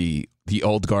NBA where the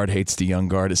old guard hates the young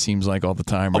guard, it seems like, all the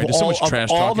time. Right? There's so much trash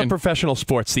talking. Of all the professional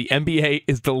sports, the NBA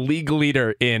is the league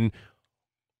leader in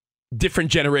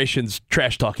different generations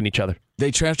trash talking each other.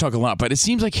 They trash talk a lot, but it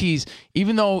seems like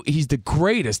even though he's the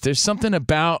greatest, there's something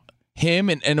about him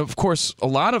and of course a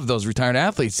lot of those retired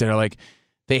athletes that are like,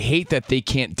 they hate that they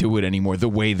can't do it anymore the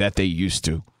way that they used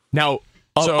to. Now,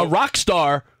 a rock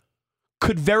star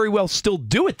could very well still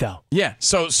do it though. Yeah,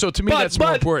 so to me that's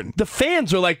more important. The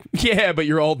fans are like, yeah, but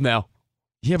you're old now.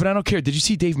 Yeah, but I don't care. Did you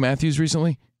see Dave Matthews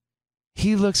recently?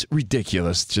 He looks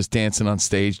ridiculous just dancing on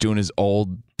stage, doing his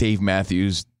old Dave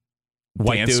Matthews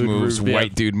white dude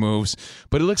moves.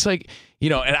 But it looks like,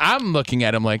 and I'm looking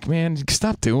at him like, man,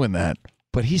 stop doing that.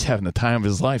 But he's having the time of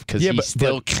his life because he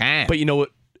still can. But you know what?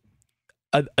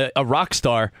 A rock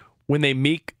star when they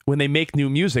make new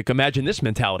music, imagine this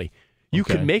mentality. You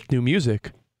can make new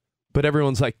music, but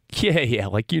everyone's like, yeah,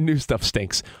 like your new stuff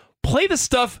stinks. Play the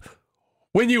stuff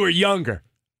when you were younger.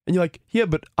 And you're like, yeah,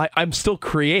 but I'm still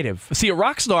creative. See, a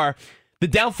rock star, the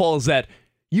downfall is that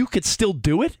you could still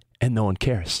do it and no one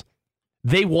cares.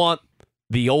 They want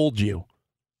the old you.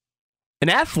 An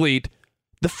athlete,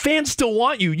 the fans still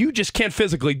want you. You just can't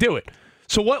physically do it.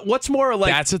 So what's more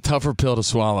like... That's a tougher pill to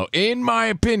swallow, in my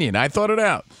opinion. I thought it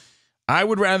out. I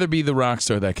would rather be the rock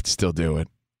star that could still do it,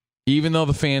 even though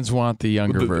the fans want the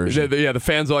younger version. The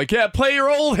fans are like, yeah, play your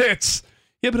old hits.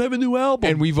 Yeah, but I have a new album.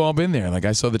 And we've all been there. Like,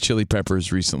 I saw the Chili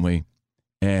Peppers recently.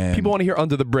 And people want to hear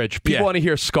Under the Bridge. People want to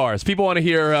hear Scars. People want to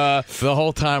hear... The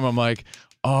whole time I'm like...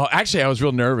 Oh, actually, I was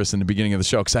real nervous in the beginning of the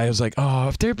show because I was like, oh,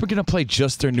 if they're going to play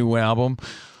just their new album...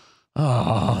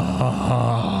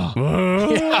 Oh,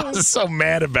 yeah, I was so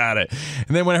mad about it.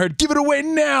 And then when I heard "Give It Away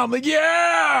Now," I'm like,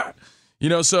 yeah,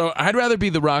 So I'd rather be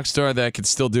the rock star that could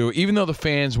still do it, even though the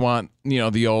fans want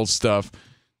the old stuff,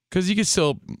 because you could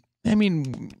still. I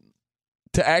mean,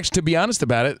 to be honest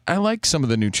about it, I like some of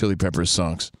the new Chili Peppers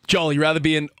songs. Joel, you rather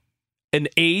be an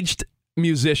aged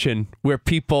musician where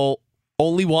people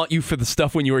only want you for the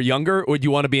stuff when you were younger, or do you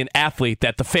want to be an athlete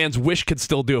that the fans wish could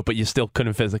still do it, but you still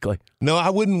couldn't physically? No, I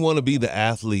wouldn't want to be the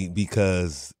athlete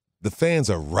because the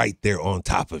fans are right there on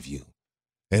top of you.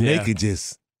 And they could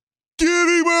just, get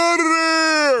him out of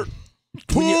there!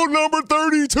 Pull number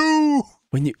 32!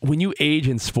 When you age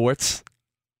in sports,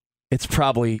 it's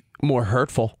probably more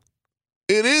hurtful.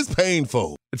 It is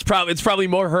painful. It's probably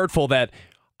more hurtful that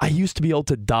I used to be able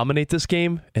to dominate this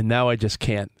game, and now I just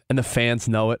can't. And the fans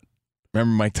know it.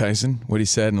 Remember Mike Tyson? What he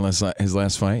said in his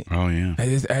last fight? Oh yeah.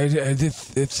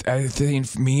 It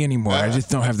ain't me anymore. I just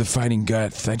don't have the fighting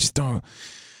guts. I just don't.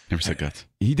 Never said guts.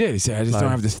 He did. He said, I just don't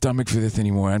have the stomach for this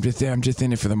anymore. I'm just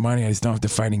in it for the money. I just don't have the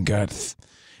fighting guts.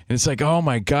 And it's like, oh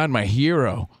my God, my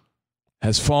hero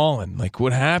has fallen. Like,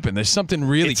 what happened? There's something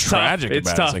really tragic about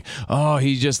it. It's like, oh,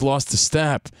 he just lost a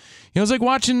step. It was like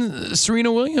watching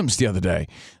Serena Williams the other day.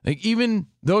 Like, even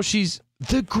though she's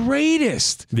the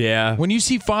greatest. Yeah. When you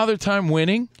see Father Time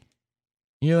winning,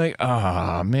 you're like,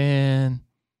 oh, man.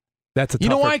 That's a tougher, you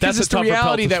know why? Because it's the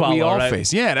reality that we all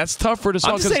face. Yeah, that's tougher to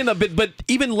swallow. I'm just saying, but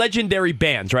even legendary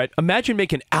bands, right? Imagine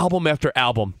making album after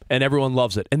album and everyone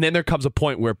loves it. And then there comes a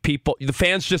point where the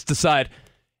fans just decide,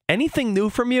 anything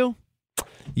new from you?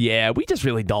 Yeah, we just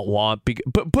really don't want.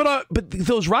 But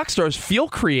those rock stars feel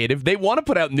creative. They want to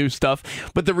put out new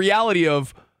stuff. But the reality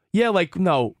of,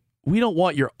 no, we don't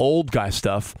want your old guy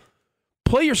stuff.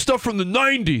 Play your stuff from the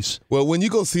 90s. Well, when you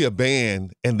go see a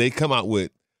band and they come out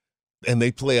and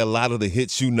they play a lot of the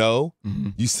hits you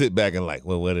sit back and like,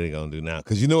 well, what are they going to do now?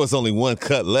 Because it's only one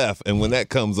cut left, and when that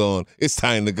comes on, it's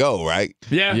time to go, right?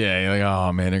 Yeah. Yeah, you're like,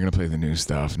 oh, man, they're going to play the new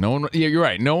stuff. Yeah, you're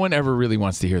right. No one ever really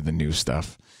wants to hear the new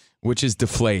stuff, which is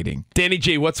deflating. Danny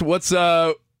G, what's It's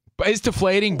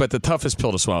deflating, but the toughest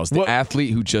pill to swallow is the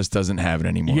athlete who just doesn't have it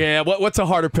anymore. Yeah, what's a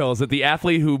harder pill? Is it the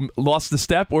athlete who lost the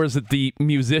step, or is it the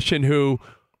musician who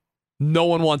no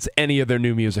one wants any of their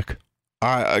new music?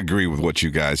 I agree with what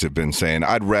you guys have been saying.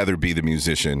 I'd rather be the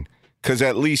musician because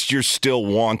at least you're still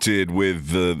wanted with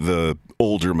the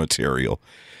older material.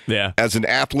 Yeah. As an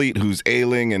athlete who's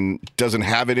ailing and doesn't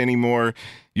have it anymore,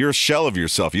 you're a shell of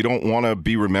yourself. You don't want to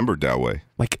be remembered that way.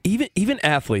 Like even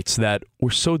athletes that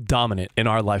were so dominant in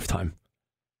our lifetime,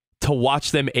 to watch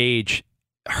them age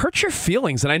hurts your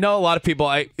feelings. And I know a lot of people,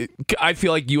 I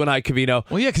feel like you and I, Covino.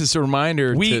 Well, yeah, because it's a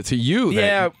reminder to you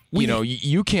that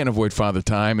you can't avoid Father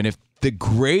Time. And if the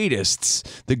greats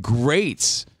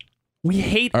we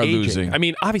hate aging. Losing. I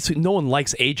mean, obviously, no one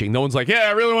likes aging. No one's like, yeah,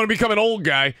 I really want to become an old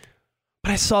guy.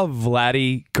 But I saw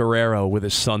Vladdy Guerrero with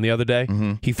his son the other day.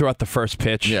 Mm-hmm. He threw out the first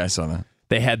pitch. Yeah, I saw that.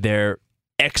 They had their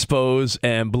Expos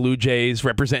and Blue Jays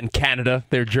representing Canada,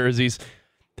 their jerseys.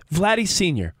 Vladdy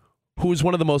Sr., who is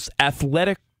one of the most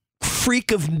athletic,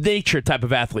 freak of nature type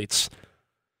of athletes.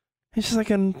 He's just like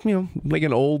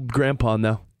an old grandpa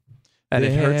now. And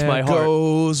it hurts my heart. There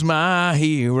goes my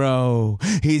hero.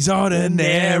 He's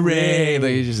ordinary.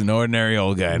 Like, he's just an ordinary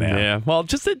old guy now. Yeah. Well,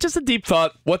 just a deep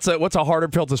thought. What's a harder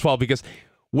pill to swallow? Because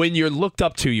when you're looked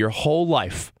up to your whole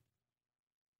life,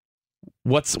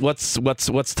 what's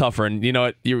tougher? And you know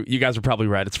what? You guys are probably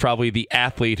right. It's probably the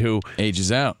athlete who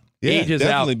ages out. Yeah, ages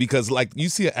definitely. out. Because like you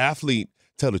see an athlete,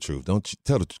 tell the truth. Don't you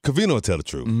tell the Covino will tell the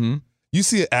truth. Mm-hmm. You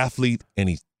see an athlete and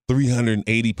he's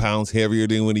 380 pounds heavier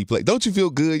than when he played. Don't you feel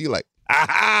good? You're like,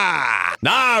 aha!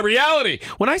 Nah, reality.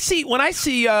 When I see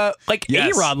like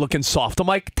Yes. A-Rod looking soft, I'm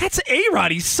like, that's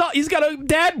A-Rod. He's got a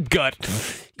dad gut.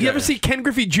 You ever see Ken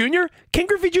Griffey Jr.? Ken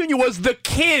Griffey Jr. was the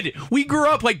kid. We grew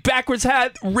up like backwards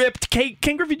hat, ripped.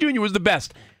 Ken Griffey Jr. was the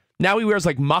best. Now he wears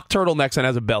like mock turtlenecks and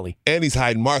has a belly. And he's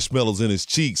hiding marshmallows in his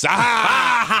cheeks.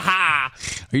 Are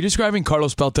you describing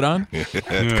Carlos Beltran?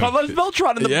 Carlos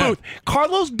Beltran in the booth.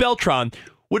 Carlos Beltran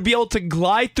would be able to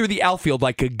glide through the outfield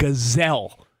like a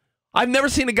gazelle. I've never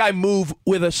seen a guy move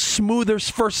with a smoother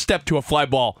first step to a fly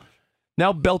ball.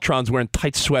 Now Beltran's wearing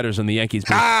tight sweaters in the Yankees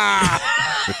booth.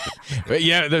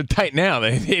 Yeah, they're tight now.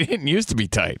 They didn't used to be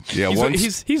tight. Yeah,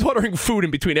 he's ordering food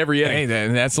in between every inning. Hey,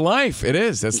 that's life. It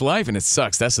is. That's life, and it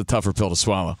sucks. That's a tougher pill to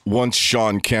swallow. Once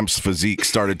Sean Kemp's physique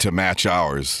started to match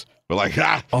ours, we're like,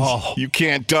 you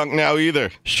can't dunk now either.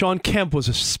 Sean Kemp was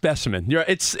a specimen.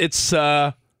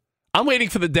 I'm waiting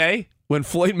for the day when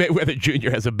Floyd Mayweather Jr.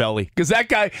 has a belly, because that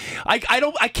guy,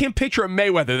 I can't picture a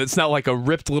Mayweather that's not like a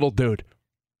ripped little dude.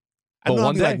 But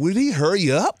one day, would he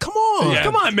hurry up? Come on.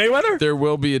 Come on, Mayweather. There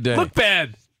will be a day. Look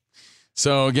bad.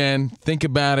 So, again, think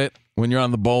about it when you're on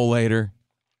the bowl later,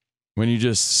 when you're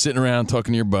just sitting around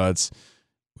talking to your buds.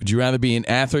 Would you rather be an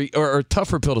athlete or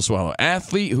tougher pill to swallow?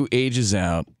 Athlete who ages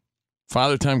out,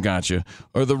 Father Time Gotcha,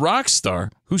 or the rock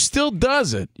star who still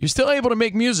does it? You're still able to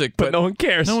make music, but no one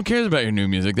cares. No one cares about your new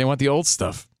music. They want the old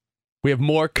stuff. We have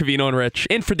more Covino and Rich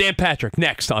in for Dan Patrick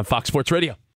next on Fox Sports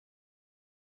Radio.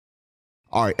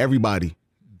 All right, everybody,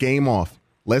 game off.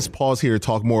 Let's pause here to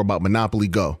talk more about Monopoly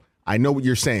Go. I know what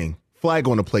you're saying. Flag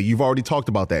on the play. You've already talked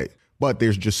about that. But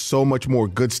there's just so much more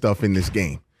good stuff in this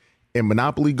game. In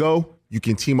Monopoly Go, you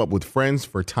can team up with friends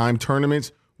for timed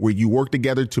tournaments where you work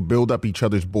together to build up each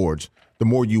other's boards. The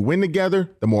more you win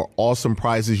together, the more awesome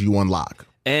prizes you unlock.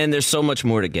 And there's so much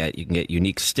more to get. You can get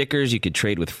unique stickers. You could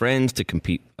trade with friends to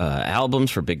compete albums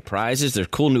for big prizes. There's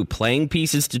cool new playing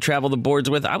pieces to travel the boards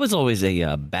with. I was always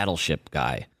a Battleship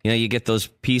guy. You know, you get those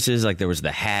pieces, like there was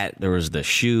the hat, there was the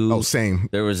shoe. Oh, same.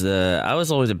 I was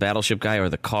always a Battleship guy, or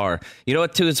the car. You know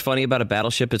what, too, is funny about a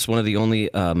Battleship? It's one of the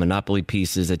only Monopoly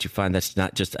pieces that you find that's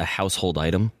not just a household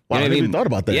item. Wow, You know I what never even thought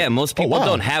about that. Yeah, most people wow.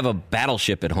 don't have a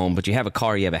Battleship at home, but you have a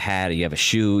car, you have a hat, you have a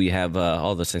shoe, you have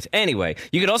all those things. Anyway,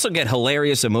 you could also get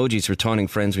hilarious emojis for taunting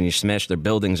friends when you smash their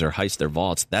buildings or heist their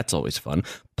vaults. That's always fun.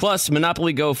 Plus,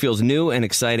 Monopoly Go feels new and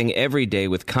exciting every day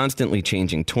with constantly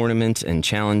changing tournaments and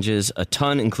challenges. A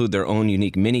ton include their own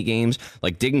unique mini games,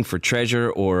 like digging for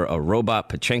treasure or a robot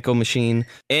Pachinko machine.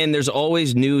 And there's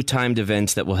always new timed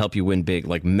events that will help you win big,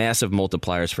 like massive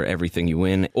multipliers for everything you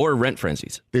win, or rent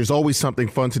frenzies. There's always something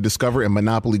fun to discover in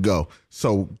Monopoly Go.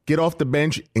 So get off the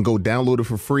bench and go download it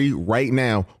for free right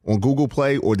now on Google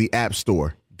Play or the App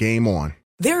Store. Game on.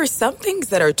 There are some things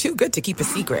that are too good to keep a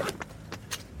secret.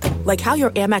 Like how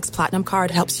your Amex Platinum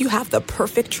card helps you have the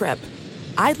perfect trip.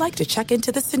 I'd like to check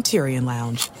into the Centurion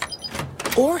Lounge.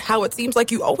 Or how it seems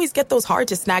like you always get those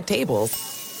hard-to-snag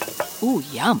tables. Ooh,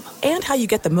 yum. And how you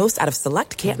get the most out of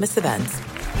select can't-miss events.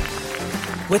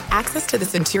 With access to the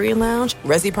Centurion Lounge,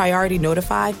 Resi Priority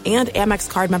Notified, and Amex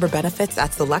card member benefits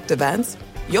at select events,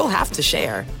 you'll have to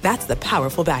share. That's the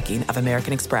powerful backing of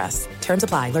American Express. Terms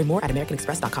apply. Learn more at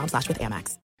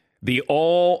americanexpress.com/withAmex. The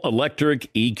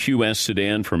all-electric EQS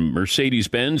sedan from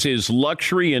Mercedes-Benz is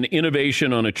luxury and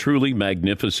innovation on a truly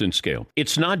magnificent scale.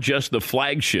 It's not just the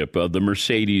flagship of the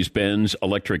Mercedes-Benz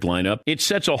electric lineup. It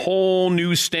sets a whole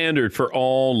new standard for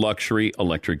all luxury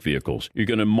electric vehicles. You're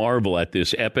going to marvel at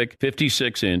this epic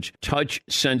 56-inch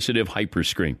touch-sensitive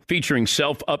hyperscreen featuring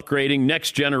self-upgrading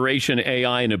next-generation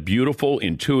AI and a beautiful,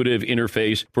 intuitive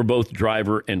interface for both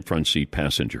driver and front seat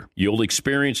passenger. You'll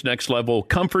experience next-level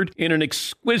comfort in an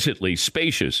exquisite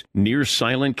spacious,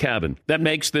 near-silent cabin that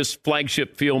makes this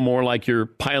flagship feel more like you're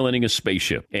piloting a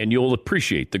spaceship. And you'll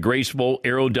appreciate the graceful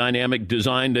aerodynamic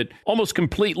design that almost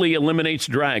completely eliminates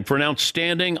drag for an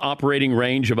outstanding operating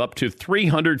range of up to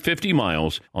 350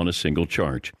 miles on a single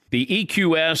charge. The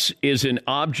EQS is an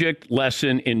object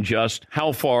lesson in just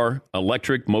how far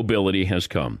electric mobility has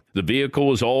come. The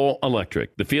vehicle is all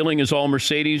electric. The feeling is all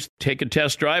Mercedes. Take a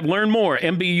test drive. Learn more.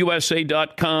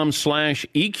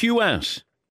 MBUSA.com/EQS.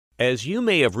 As you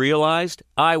may have realized,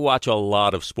 I watch a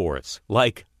lot of sports.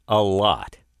 Like, a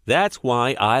lot. That's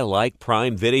why I like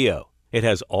Prime Video. It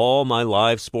has all my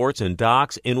live sports and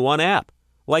docs in one app.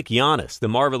 Like Giannis, The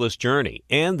Marvelous Journey,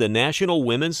 and the National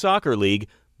Women's Soccer League,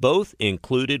 both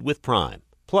included with Prime.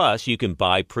 Plus, you can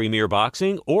buy Premier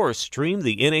Boxing or stream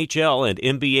the NHL and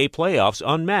NBA playoffs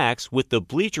on Max with the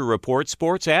Bleacher Report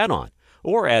Sports add-on,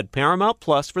 or add Paramount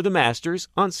Plus for the Masters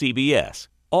on CBS.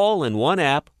 All in one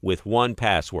app with one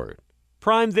password.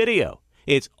 Prime Video.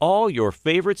 It's all your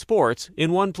favorite sports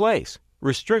in one place.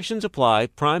 Restrictions apply.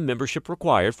 Prime membership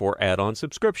required for add-on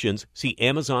subscriptions. See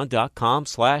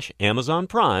Amazon.com/Amazon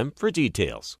Prime for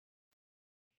details.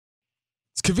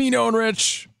 It's Covino and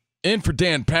Rich in for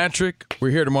Dan Patrick. We're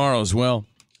here tomorrow as well.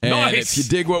 And Nice. if you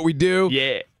dig what we do,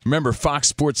 Remember, Fox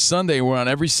Sports Sunday, we're on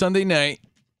every Sunday night.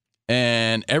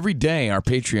 And every day, our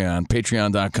Patreon,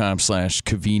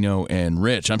 patreon.com/Covino and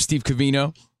Rich. I'm Steve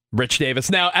Covino. Rich Davis.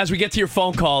 Now, as we get to your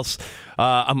phone calls,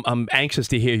 I'm anxious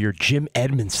to hear your Jim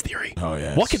Edmonds theory. Oh,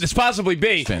 yeah. What could this possibly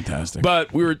be? Fantastic.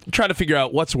 But we were trying to figure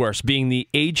out what's worse, being the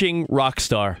aging rock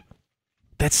star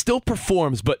that still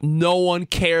performs, but no one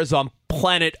cares on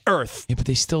planet Earth. Yeah, but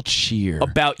they still cheer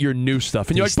about your new stuff.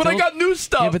 And you're like, but I got new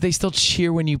stuff. Yeah, but they still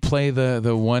cheer when you play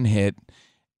the one hit,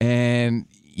 and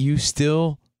you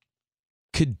still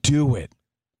could do it.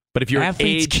 But if you're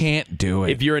athletes can't do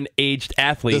it. If you're an aged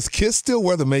athlete. Does Kiss still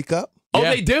wear the makeup? Oh,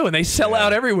 they do, and they sell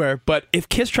out everywhere. But if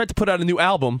Kiss tried to put out a new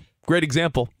album, great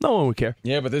example, no one would care.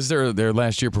 Yeah, but this is their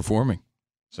last year performing.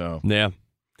 So yeah.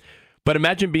 But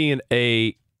imagine being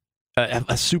a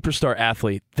superstar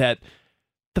athlete that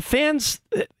the fans,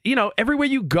 everywhere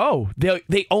you go,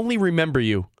 they only remember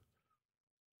you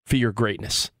for your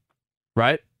greatness,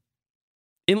 right?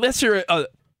 Unless you're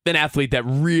an athlete that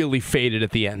really faded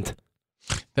at the end.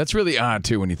 That's really odd,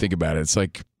 too, when you think about it. It's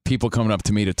like people coming up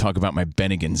to me to talk about my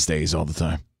Bennigan's days all the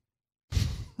time.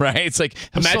 Right? It's like,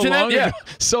 imagine that, yeah.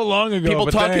 So long ago. People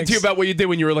talking thanks. to you about what you did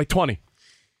when you were like 20.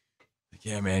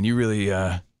 Yeah, man, you really,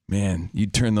 you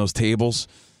turn those tables.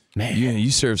 Man.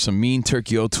 You served some mean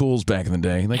turkey O'Toole's back in the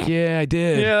day. Like, yeah, I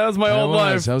did. Yeah, that was my old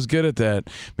life. I was good at that.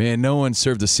 Man, no one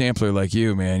served a sampler like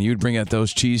you, man. You'd bring out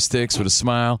those cheese sticks with a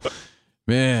smile.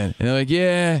 Man, and they're like,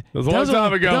 yeah. That was a long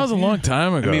time ago. That was a long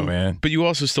time ago, man. But you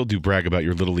also still do brag about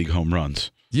your Little League home runs.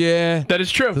 Yeah. That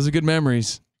is true. Those are good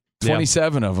memories.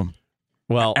 27 of them.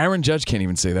 Well, Aaron Judge can't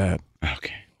even say that.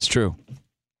 Okay. It's true.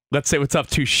 Let's say what's up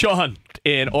to Sean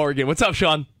in Oregon. What's up,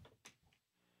 Sean?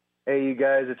 Hey, you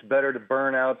guys, it's better to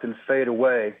burn out than fade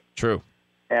away. True.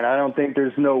 And I don't think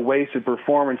there's no wasted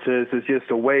performances. It's just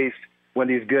a waste when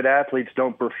these good athletes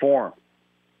don't perform.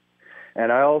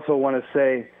 And I also want to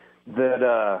say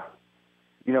that,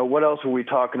 what else were we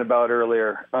talking about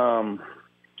earlier?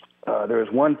 There was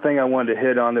one thing I wanted to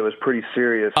hit on that was pretty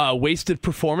serious. Wasted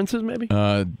performances, maybe?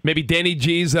 Maybe Danny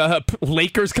G's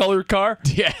Lakers colored car?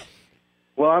 Yeah.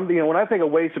 Well, when I think of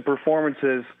wasted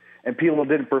performances and people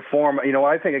didn't perform,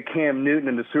 I think of Cam Newton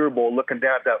in the Super Bowl looking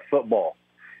down at that football,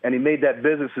 and he made that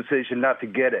business decision not to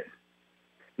get it.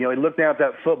 He looked down at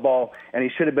that football, and he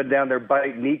should have been down there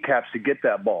biting kneecaps to get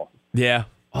that ball. Yeah.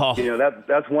 Oh.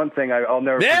 That's one thing I'll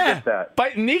never forget that.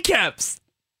 Biting kneecaps.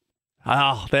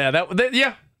 Oh,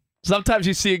 yeah. Sometimes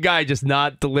you see a guy just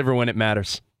not deliver when it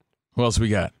matters. Who else we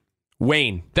got?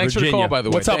 Wayne. Thanks Virginia. for the call, by the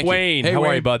way. What's up, Thank you. Wayne? Hey, How are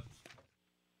Wayne. you, bud?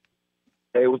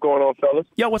 Hey, what's going on, fellas?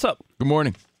 Yeah, what's up? Good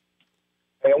morning.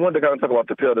 Hey, I wanted to kind of talk about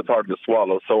the pill that's hard to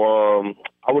swallow. So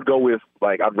I would go with,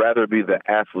 I'd rather be the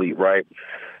athlete, right?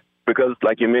 Because,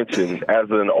 like you mentioned, as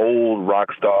an old rock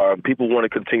star, people want to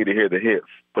continue to hear the hits.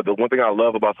 But the one thing I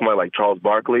love about somebody like Charles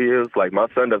Barkley is, my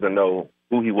son doesn't know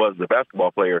who he was as a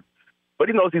basketball player, but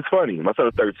he knows he's funny. My son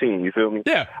is 13, you feel me?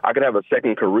 Yeah. I could have a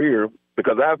second career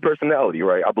because I have personality,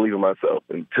 right? I believe in myself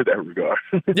in to that regard.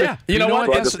 Yeah, you know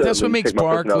what? That's what makes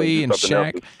Barkley and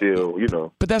Shaq.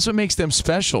 Still, But that's what makes them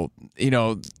special.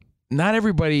 Not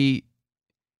everybody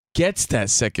gets that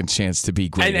second chance to be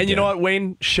great. And you know what,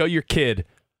 Wayne? Show your kid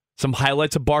some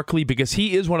highlights of Barkley because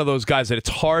he is one of those guys that it's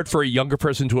hard for a younger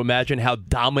person to imagine how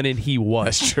dominant he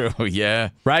was. That's true, yeah.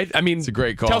 Right? I mean, it's a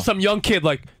great call. Tell some young kid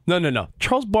no.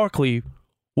 Charles Barkley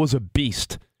was a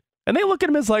beast. And they look at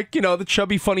him as the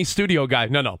chubby, funny studio guy.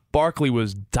 No. Barkley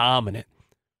was dominant.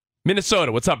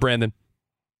 Minnesota, what's up, Brandon?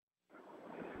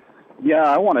 Yeah,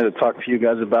 I wanted to talk to you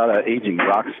guys about aging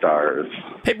rock stars.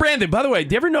 Hey, Brandon, by the way,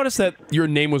 do you ever notice that your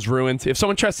name was ruined? If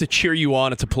someone tries to cheer you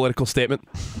on, it's a political statement?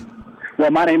 Well,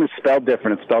 my name is spelled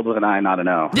different. It's spelled with an I, not an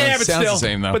O. Yeah, but sounds still, the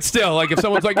same, though. But still, if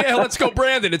someone's like, yeah, let's go,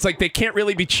 Brandon, it's like they can't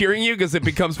really be cheering you because it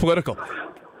becomes political.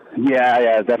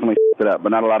 Yeah, it definitely it up, but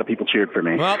not a lot of people cheered for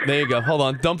me. Well, there you go. Hold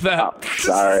on. Dump that. Oh,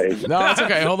 sorry. No, it's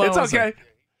okay. Hold on. It's okay.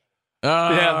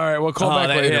 Yeah. All right, we'll call back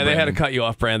later. Yeah, they had to Brandon. cut you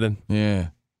off, Brandon. Yeah.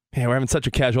 Yeah, we're having such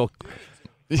a casual...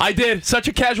 I did. Such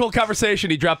a casual conversation.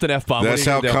 He dropped an F-bomb. That's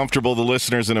how comfortable the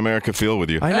listeners in America feel with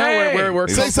you. I know. We're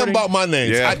say something about my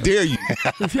name. Yeah. I dare you.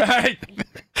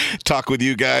 Talk with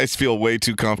you guys. Feel way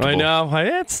too comfortable. I know.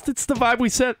 It's the vibe we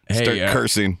set. Start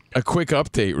cursing. A quick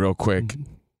update, real quick.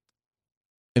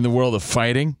 In the world of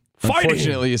fighting.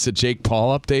 Unfortunately, it's a Jake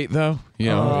Paul update, though.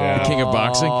 The king of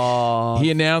boxing.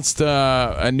 He announced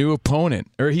a new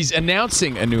opponent, or he's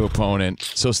announcing a new opponent.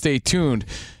 So stay tuned.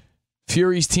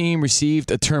 Fury's team received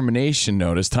a termination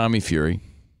notice. Tommy Fury.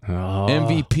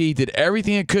 MVP did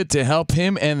everything it could to help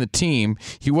him and the team.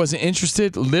 He wasn't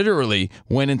interested, literally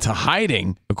went into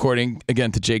hiding, according,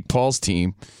 again, to Jake Paul's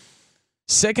team.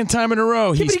 Second time in a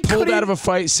row. He's pulled out of a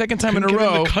fight. Second time in a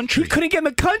row. He couldn't get in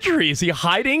the country. Is he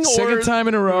hiding? Second time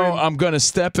in a row, I'm going to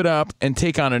step it up and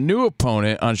take on a new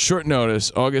opponent on short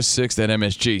notice, August 6th at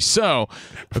MSG. So,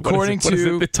 according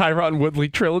to the Tyron Woodley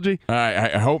trilogy?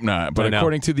 I hope not. But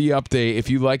according to the update, if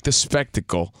you like the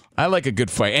spectacle, I like a good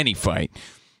fight, any fight.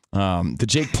 The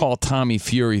Jake Paul, Tommy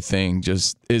Fury thing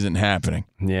just isn't happening.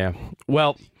 Yeah.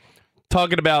 Well,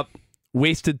 talking about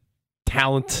wasted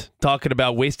talent, talking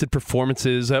about wasted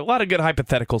performances, a lot of good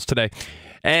hypotheticals today.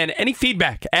 And any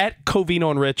feedback at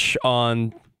Covino and Rich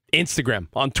on Instagram,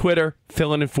 on Twitter,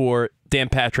 filling in for Dan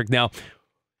Patrick. Now,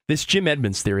 this Jim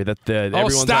Edmonds theory that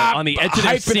everyone's on the edge of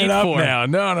their seat hyping it up for. now.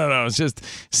 No. It's just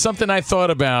something I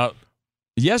thought about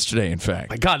yesterday, in fact.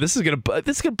 My God, this is gonna blow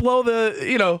this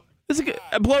is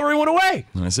gonna blow everyone away.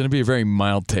 It's going to be a very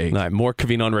mild take. All right, more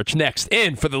Covino and Rich next.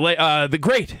 In for the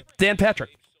great Dan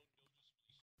Patrick.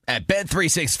 At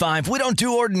Bet365, we don't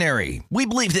do ordinary. We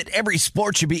believe that every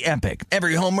sport should be epic.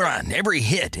 Every home run, every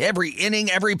hit, every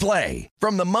inning, every play.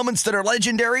 From the moments that are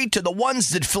legendary to the ones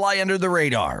that fly under the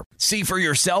radar. See for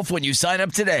yourself when you sign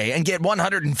up today and get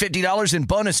 $150 in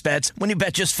bonus bets when you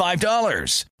bet just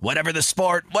 $5. Whatever the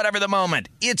sport, whatever the moment,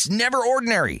 it's never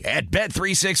ordinary at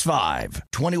Bet365.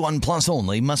 21 plus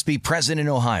only. Must be present in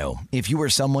Ohio. If you or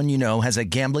someone you know has a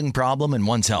gambling problem and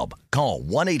wants help, call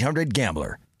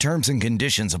 1-800-GAMBLER. Terms and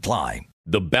conditions apply.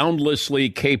 The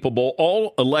boundlessly capable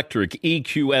all-electric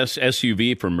EQS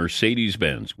SUV from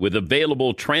Mercedes-Benz with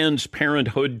available transparent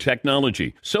hood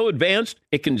technology. So advanced,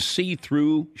 it can see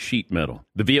through sheet metal.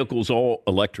 The vehicle's all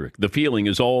electric. The feeling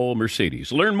is all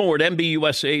Mercedes. Learn more at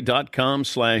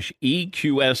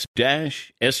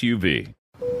MBUSA.com/EQS-SUV.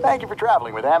 Thank you for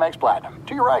traveling with Amex Platinum.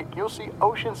 To your right, you'll see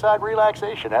oceanside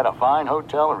relaxation at a fine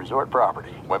hotel and resort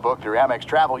property. When booked through Amex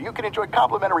Travel, you can enjoy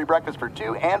complimentary breakfast for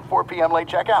 2 and 4 p.m. late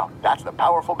checkout. That's the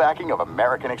powerful backing of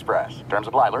American Express. Terms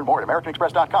apply. Learn more at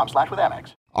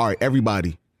americanexpress.com/withAmex. All right,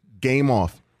 everybody, game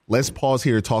off. Let's pause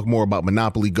here to talk more about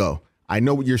Monopoly Go. I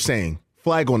know what you're saying.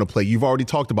 Flag on the play. You've already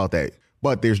talked about that.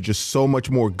 But there's just so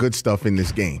much more good stuff in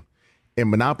this game.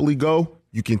 In Monopoly Go,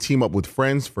 you can team up with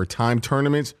friends for timed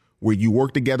tournaments where you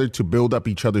work together to build up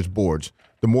each other's boards.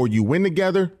 The more you win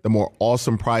together, the more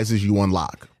awesome prizes you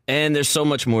unlock. And there's so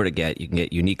much more to get. You can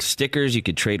get unique stickers. You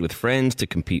could trade with friends to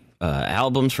compete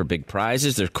albums for big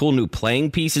prizes. There's cool new playing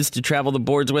pieces to travel the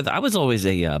boards with. I was always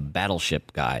a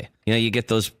battleship guy. You know, you get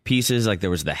those pieces, like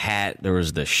there was the hat, there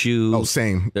was the shoe. Oh,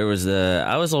 same. I was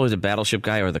always a battleship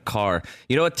guy, or the car.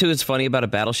 You know what, too, is funny about a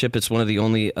battleship? It's one of the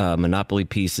only Monopoly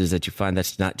pieces that you find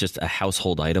that's not just a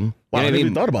household item. Wow, You know I never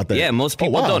even thought about that. Yeah, most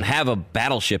people wow. don't have a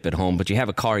battleship at home, but you have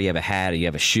a car, you have a hat, you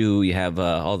have a shoe, you have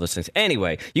all those things.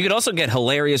 Anyway, you could also get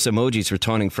hilarious emojis for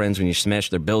taunting friends when you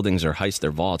smash their buildings or heist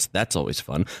their vaults. That's always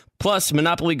fun. Plus,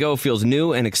 Monopoly Go feels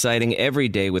new and exciting every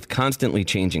day with constantly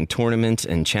changing tournaments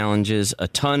and challenges. A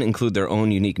ton include their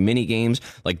own unique mini games,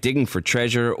 like digging for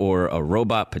treasure or a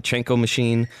robot Pachinko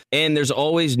machine. And there's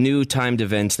always new timed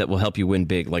events that will help you win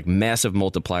big, like massive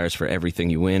multipliers for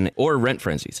everything you win, or rent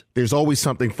frenzies. There's always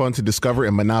something fun to discover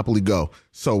in Monopoly Go.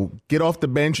 So get off the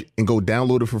bench and go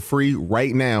download it for free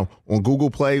right now on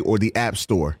Google Play or the App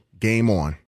Store. Game on.